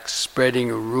backs, spreading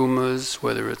rumors,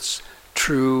 whether it's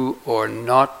true or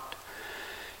not.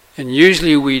 And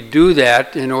usually we do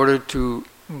that in order to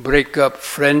break up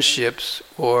friendships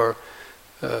or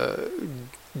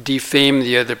defame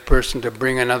the other person, to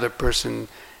bring another person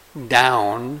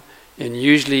down, and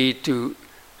usually to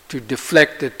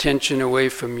deflect attention away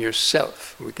from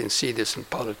yourself. We can see this in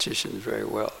politicians very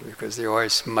well, because they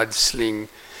always mudsling,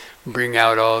 bring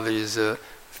out all these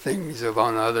things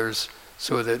on others,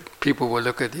 so that people will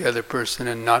look at the other person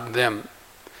and not them.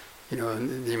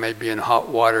 They might be in hot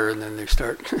water and then they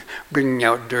start bringing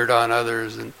out dirt on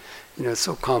others, and it's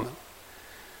so common.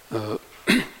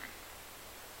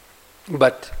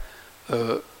 But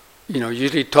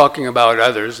usually talking about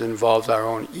others involves our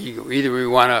own ego. Either we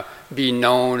want to be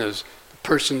known as the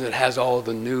person that has all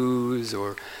the news,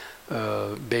 or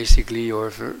basically,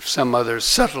 or for some other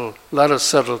lot of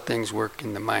subtle things work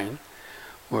in the mind,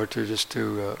 or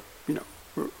to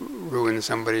ruin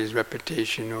somebody's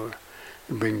reputation or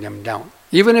bring them down.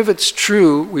 Even if it's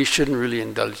true, we shouldn't really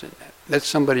indulge in that. Let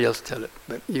somebody else tell it,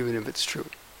 but even if it's true.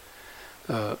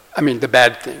 The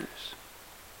bad things.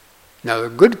 Now the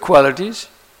good qualities,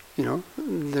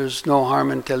 there's no harm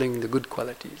in telling the good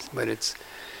qualities, but it's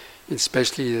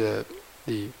especially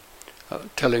the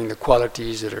telling the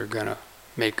qualities that are going to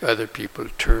make other people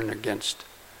turn against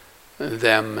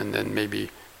them and then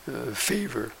maybe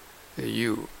favor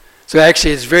you. So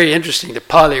actually it's very interesting. The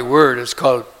Pali word is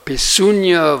called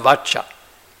Pisunya Vacha,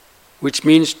 which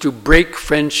means to break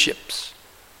friendships,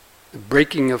 the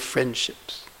breaking of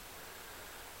friendships.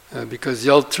 Because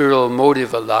the ulterior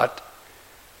motive a lot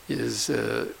is,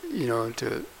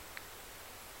 to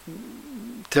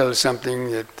tell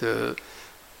something that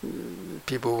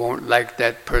people won't like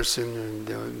that person, and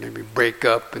they'll maybe break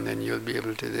up, and then you'll be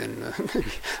able to then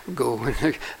go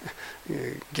and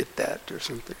get that or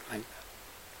something like that.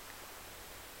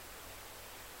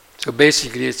 So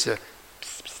basically it's that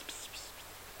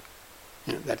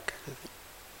kind of thing.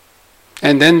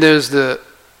 And then there's the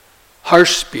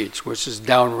harsh speech, which is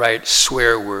downright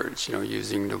swear words,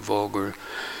 using the vulgar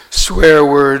swear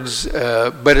words,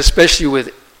 but especially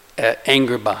with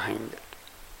anger behind it,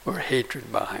 or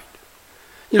hatred behind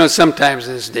it. Sometimes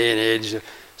in this day and age,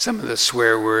 some of the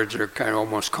swear words are kind of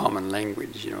almost common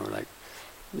language, like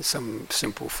some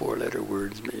simple 4-letter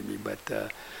words maybe,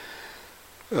 but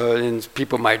and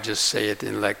people might just say it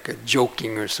in like a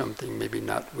joking or something, maybe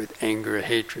not with anger or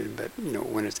hatred, but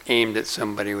when it's aimed at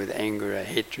somebody with anger or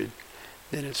hatred,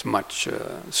 then it's much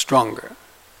stronger.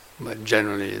 But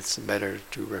generally it's better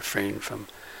to refrain from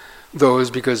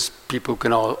those, because people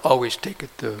can always take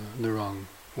it the wrong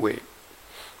way.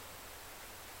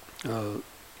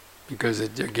 Because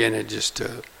it just,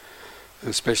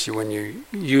 especially when you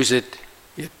use it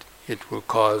will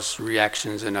cause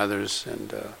reactions in others,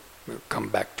 and will come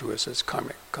back to us as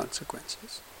karmic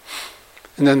consequences.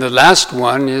 And then the last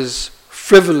one is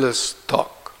frivolous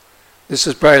talk. This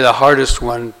is probably the hardest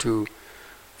one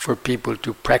for people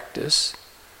to practice,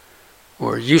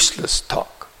 or useless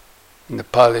talk. In the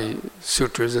Pali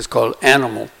Sutras, it's called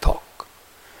animal talk.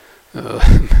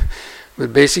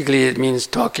 But basically it means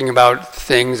talking about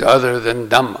things other than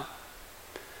Dhamma.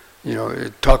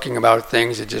 Talking about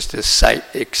things that just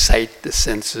excite the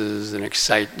senses and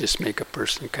just make a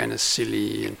person kind of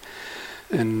silly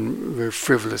and very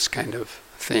frivolous kind of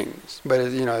things. But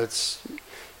it's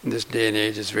in this day and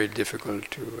age, it's very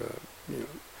difficult to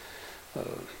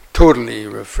totally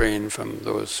refrain from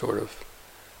those sort of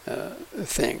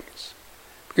things,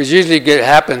 because usually it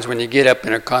happens when you get up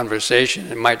in a conversation.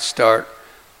 It might start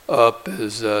up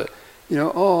as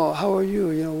oh, how are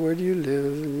you? Where do you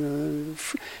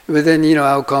live? But then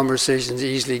how conversations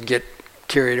easily get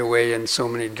carried away in so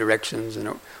many directions,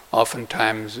 and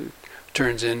oftentimes it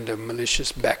turns into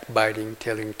malicious backbiting,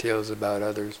 telling tales about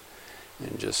others,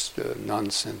 and just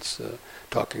nonsense,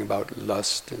 talking about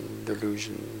lust and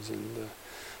delusions and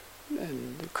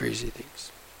the crazy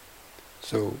things.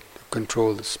 So to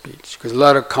control the speech, because a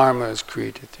lot of karma is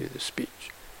created through the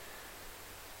speech.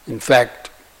 In fact,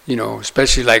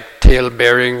 especially like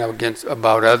tale-bearing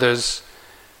about others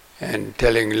and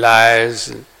telling lies.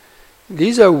 And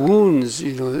these are wounds,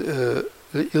 the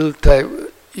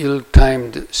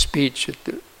ill-timed speech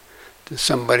to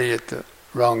somebody at the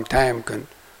wrong time can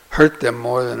hurt them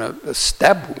more than a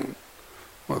stab wound,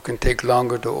 or it can take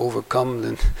longer to overcome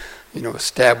than a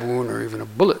stab wound or even a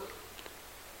bullet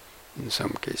in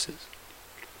some cases.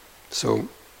 So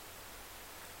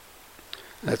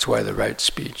that's why the right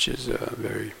speech is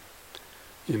very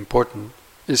important,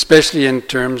 especially in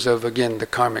terms of, again, the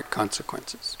karmic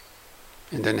consequences.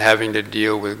 And then having to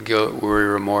deal with guilt, worry,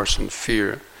 remorse, and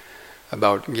fear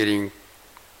about getting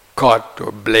caught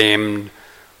or blamed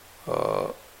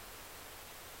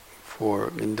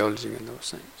for indulging in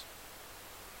those things.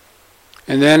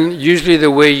 And then usually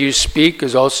the way you speak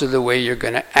is also the way you're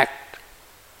going to act.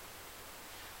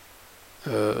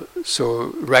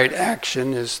 So right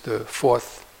action is the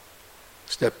fourth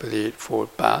step of the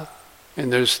Eightfold Path.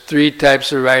 And there's 3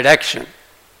 types of right action,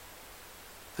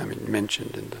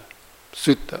 mentioned in the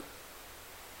sutta,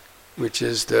 which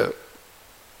is the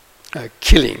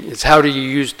killing. It's how do you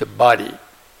use the body,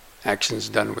 actions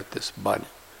done with this body.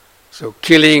 So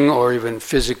killing or even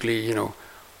physically,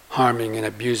 harming and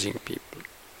abusing people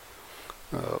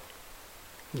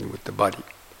with the body,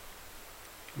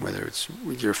 whether it's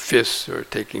with your fists or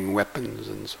taking weapons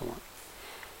and so on.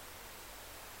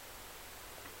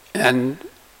 And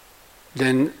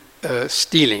then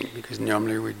stealing, because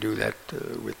normally we do that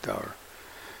with our,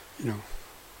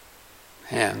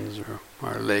 hands or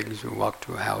our legs. We walk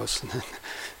to a house and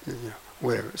then,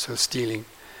 whatever. So stealing.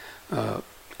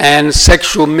 And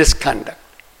sexual misconduct.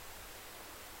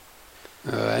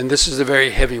 And this is a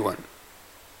very heavy one.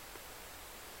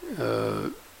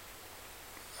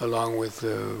 Along with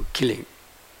killing.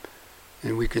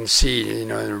 And we can see,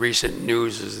 in recent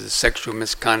news, is the sexual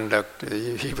misconduct,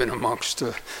 even amongst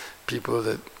people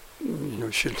that,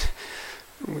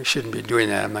 we shouldn't be doing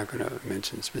that. I'm not going to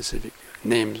mention specific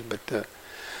names, but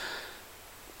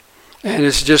and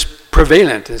it's just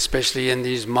prevalent, especially in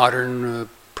these modern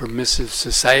permissive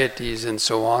societies and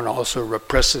so on, also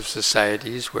repressive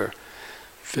societies where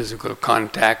physical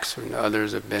contacts and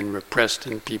others have been repressed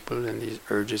in people, and these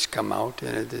urges come out,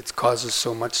 and it causes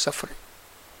so much suffering.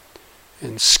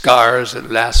 And scars that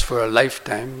last for a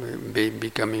lifetime,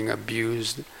 becoming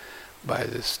abused by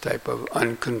this type of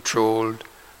uncontrolled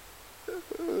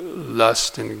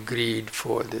lust and greed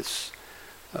for this.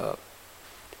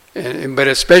 But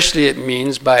especially it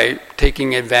means by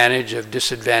taking advantage of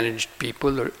disadvantaged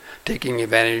people, or taking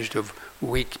advantage of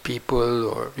weak people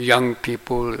or young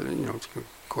people, of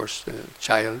course,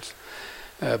 childs,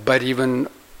 but even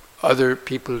other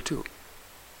people too.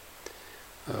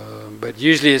 But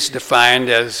usually it's defined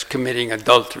as committing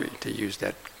adultery, to use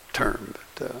that term.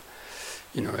 But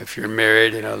if you're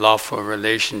married in a lawful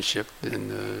relationship, then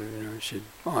you should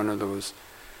honor those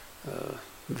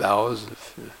vows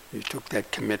if you took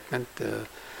that commitment,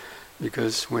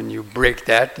 because when you break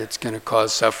that, it's going to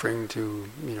cause suffering to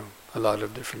a lot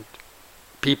of different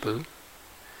people,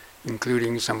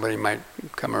 including somebody might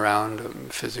come around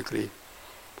and physically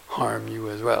harm you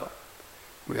as well.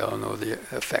 We all know the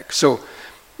effects. So,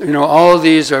 all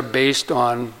these are based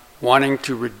on wanting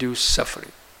to reduce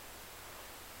suffering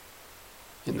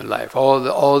in the life.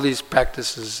 All these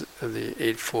practices of the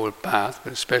Eightfold Path,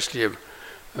 but especially of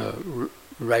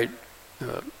right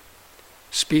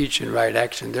speech and right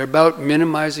action, they're about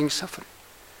minimizing suffering.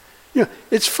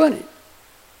 It's funny.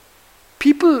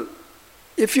 People,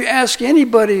 if you ask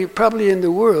anybody probably in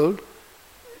the world,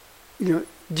 do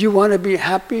you want to be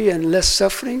happy and less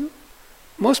suffering?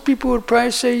 Most people would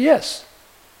probably say yes.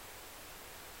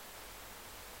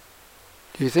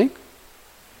 Do you think?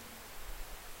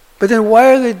 But then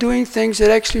why are they doing things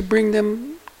that actually bring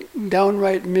them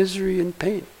downright misery and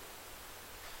pain?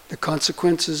 The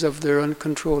consequences of their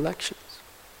uncontrolled actions.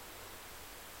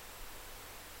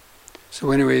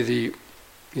 So anyway, the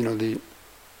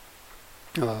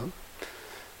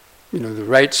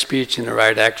right speech and the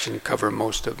right action cover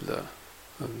most of the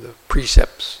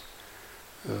precepts,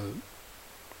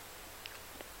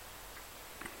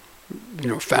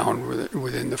 found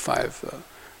within the 5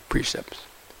 precepts.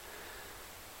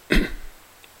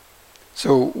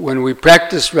 So when we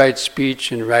practice right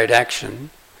speech and right action,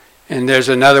 and there's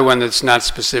another one that's not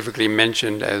specifically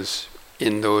mentioned as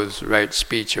in those right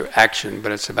speech or action,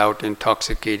 but it's about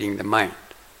intoxicating the mind.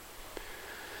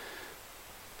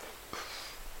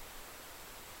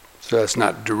 So that's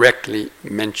not directly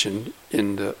mentioned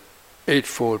in the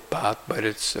Eightfold Path, but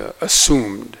it's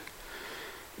assumed.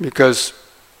 Because,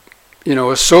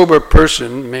 a sober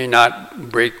person may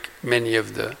not break many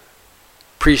of the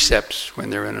precepts when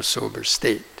they're in a sober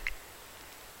state.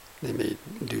 They may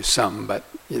do some, but,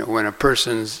 when a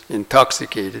person's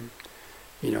intoxicated,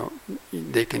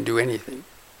 they can do anything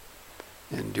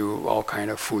and do all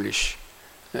kind of foolish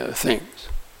things.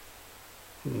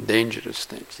 Dangerous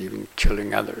things, even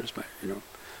killing others by,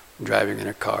 driving in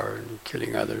a car and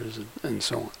killing others and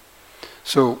so on.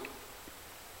 So,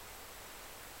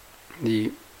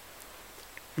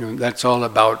 that's all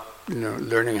about,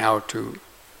 learning how to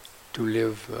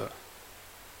live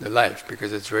the life,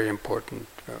 because it's very important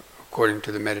according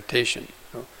to the meditation.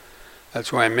 So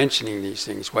that's why I'm mentioning these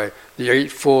things, why the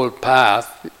Eightfold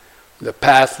Path, the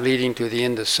path leading to the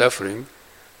end of suffering,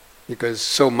 because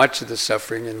so much of the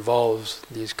suffering involves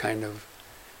these kind of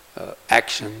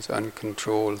actions,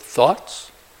 uncontrolled thoughts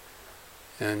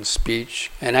and speech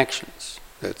and actions.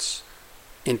 That's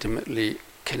intimately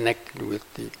connected with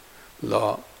the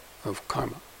law of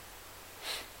karma.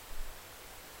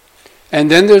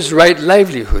 And then there's right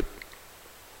livelihood.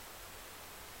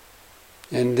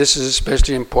 And this is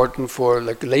especially important for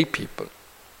lay people.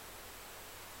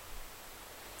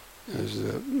 There's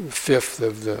the fifth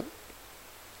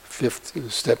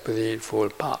step of the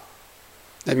Eightfold Path.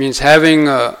 That means having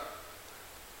a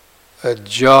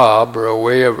job or a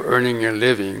way of earning your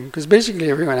living, because basically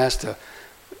everyone has to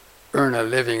earn a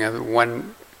living of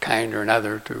one kind or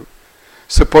another to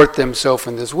support themselves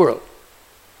in this world.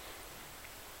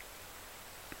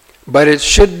 But it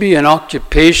should be an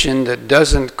occupation that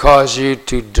doesn't cause you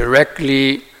to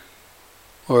directly,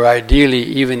 or ideally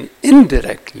even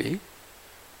indirectly,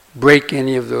 break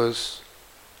any of those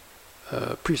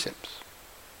precepts.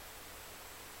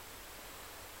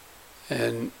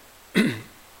 And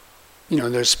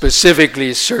there's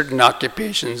specifically certain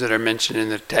occupations that are mentioned in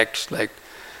the text, like,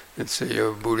 let's say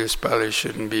a Buddhist probably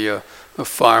shouldn't be a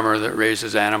farmer that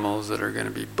raises animals that are going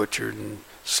to be butchered and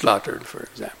slaughtered, for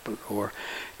example, or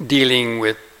dealing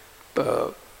with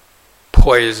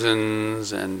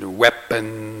poisons and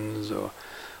weapons,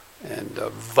 and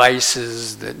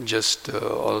vices that just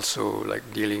also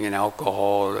like dealing in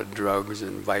alcohol or drugs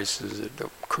and vices that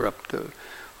corrupt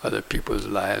other people's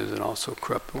lives and also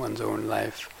corrupt one's own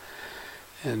life,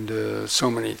 and so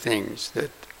many things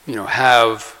that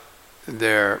have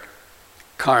their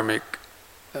karmic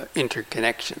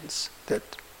interconnections that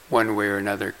one way or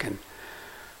another can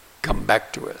come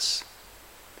back to us.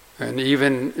 And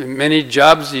even in many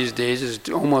jobs these days, it's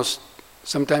almost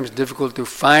sometimes difficult to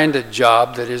find a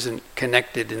job that isn't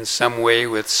connected in some way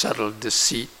with subtle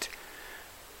deceit,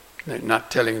 like not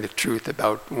telling the truth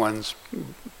about one's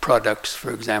products,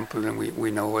 for example, and we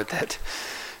know what that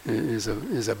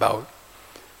is about.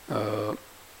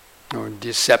 Or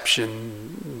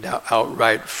deception,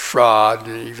 outright fraud,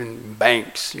 and even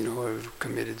banks, have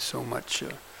committed so much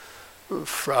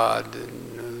fraud,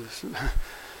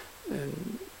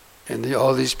 and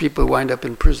all these people wind up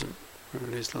in prison, or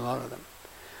at least a lot of them.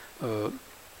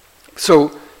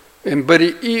 But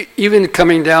even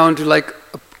coming down to like,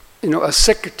 a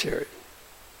secretary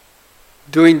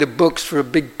doing the books for a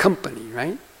big company,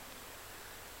 right?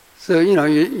 So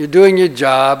you're doing your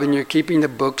job and you're keeping the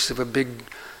books of a big,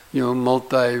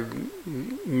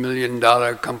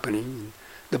 multi-million-dollar company.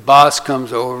 The boss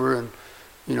comes over and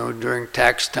during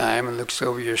tax time and looks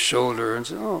over your shoulder and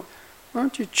says, "Oh, why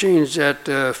don't you change that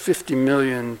 50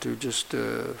 million to just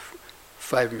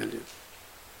 5 million?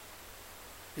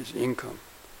 His income."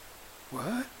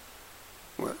 What?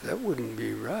 Well, that wouldn't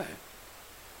be right.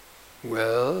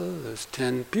 Well, there's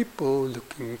 10 people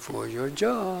looking for your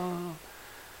job.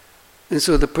 And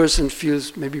so the person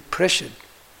feels maybe pressured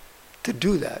to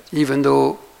do that, even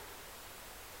though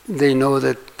they know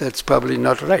that that's probably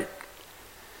not right.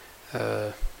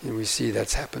 And we see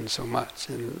that's happened so much,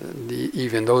 and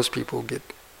even those people get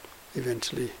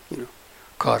eventually,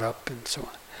 caught up and so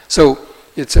on. So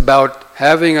it's about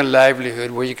having a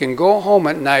livelihood where you can go home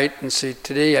at night and say,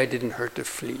 today I didn't hurt a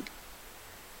flea.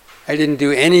 I didn't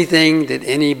do anything that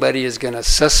anybody is going to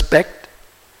suspect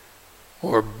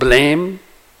or blame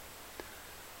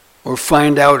or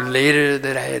find out later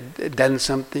that I had done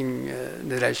something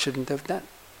that I shouldn't have done.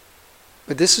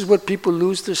 But this is what people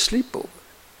lose their sleep over,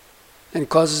 and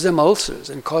causes them ulcers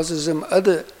and causes them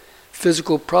other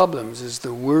physical problems, is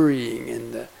the worrying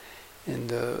and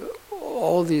the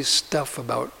all these stuff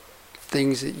about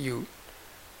things that you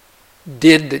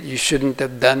did that you shouldn't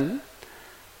have done,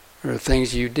 or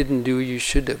things you didn't do you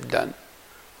should have done,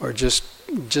 or just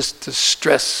the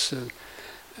stress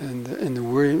and the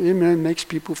worry. It makes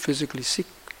people physically sick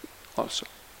also.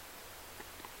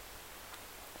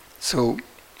 So,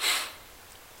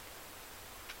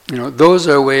 those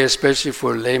are a way, especially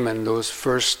for laymen, those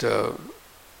first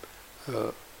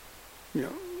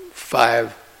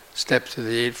 5 steps of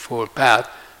the Eightfold Path.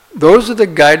 Those are the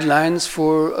guidelines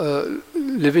for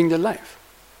living the life,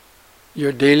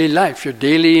 your daily life, your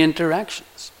daily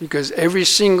interactions. Because every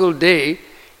single day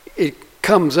it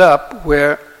comes up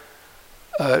where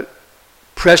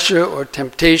pressure or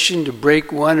temptation to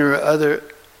break one or other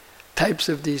types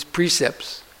of these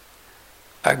precepts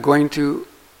are going to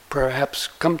perhaps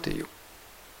come to you.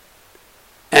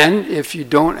 And if you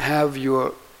don't have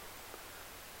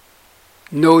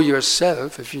know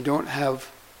yourself, if you don't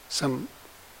have some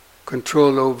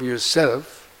control over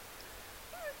yourself,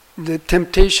 the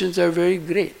temptations are very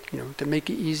great, to make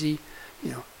it easy,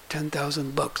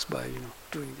 $10,000 by,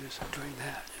 doing this or doing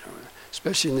that,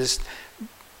 especially in this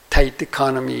tight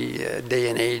economy day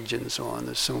and age and so on.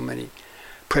 There's so many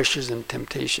pressures and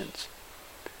temptations.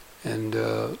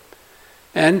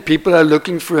 And people are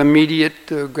looking for immediate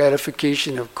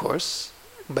gratification, of course,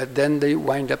 but then they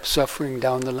wind up suffering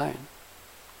down the line,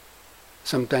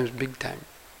 sometimes big time.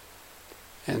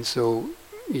 And so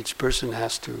each person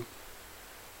has to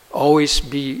always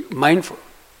be mindful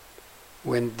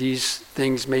when these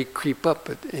things may creep up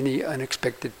at any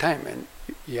unexpected time, and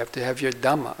you have to have your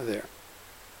Dhamma there.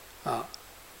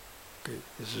 Okay,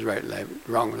 this is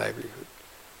wrong livelihood.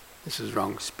 This is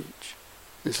wrong speech.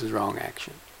 This is wrong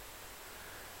action.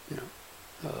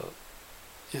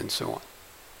 And so on.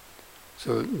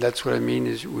 So that's what I mean,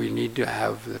 is we need to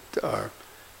have our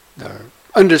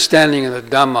understanding of the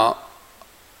Dhamma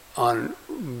on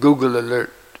Google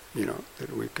Alert,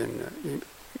 that we can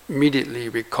immediately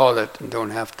recall it and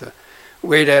don't have to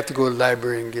wait. I have to go to the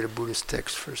library and get a Buddhist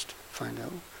text first to find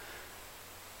out.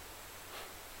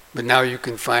 But now you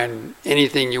can find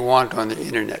anything you want on the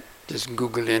internet. Just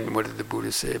Google in, what did the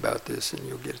Buddha say about this, and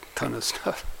you'll get a ton of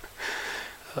stuff.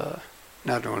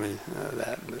 Not only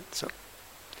that, but so.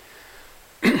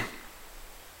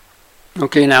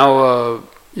 Okay, now,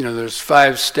 there's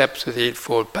 5 steps of the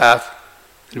Eightfold Path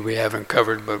that we haven't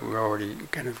covered, but we're already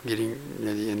kind of getting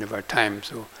near the end of our time,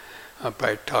 so I'll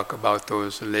probably talk about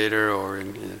those later, or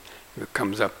if it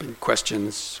comes up in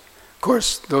questions. Of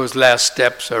course, those last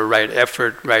steps are right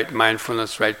effort, right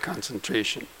mindfulness, right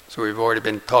concentration. So we've already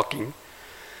been talking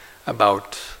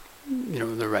about,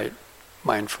 the right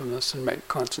mindfulness and right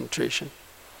concentration.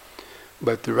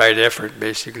 But the right effort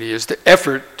basically is the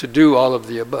effort to do all of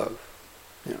the above.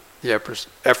 The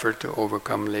effort to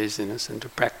overcome laziness and to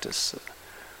practice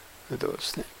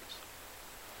those things.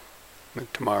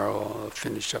 But tomorrow I'll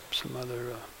finish up some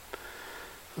other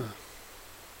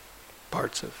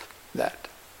parts of that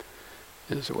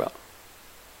as well.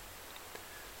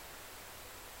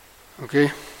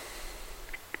 Okay?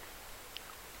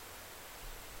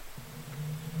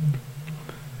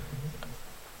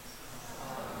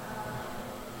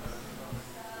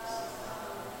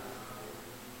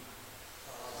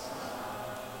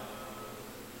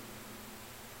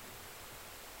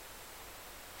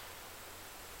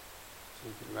 So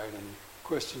you can write any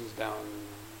questions down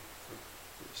for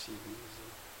this evening.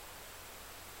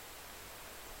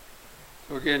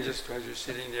 So again, just as you're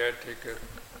sitting there, take a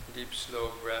deep,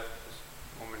 slow breath, just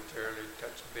momentarily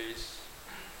touch base.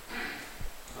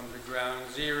 Come to ground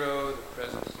zero, the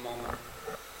present moment,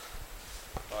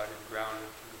 body grounded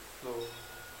to the floor.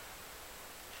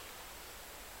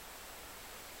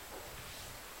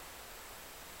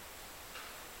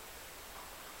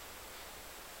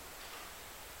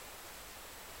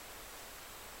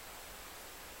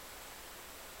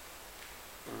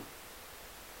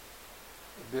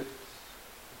 A bit.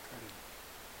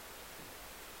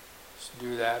 Just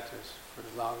do that for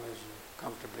as long as you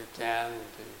comfortably can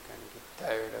until you kind of get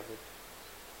tired of it.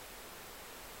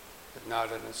 But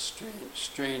not in a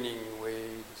straining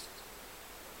way, just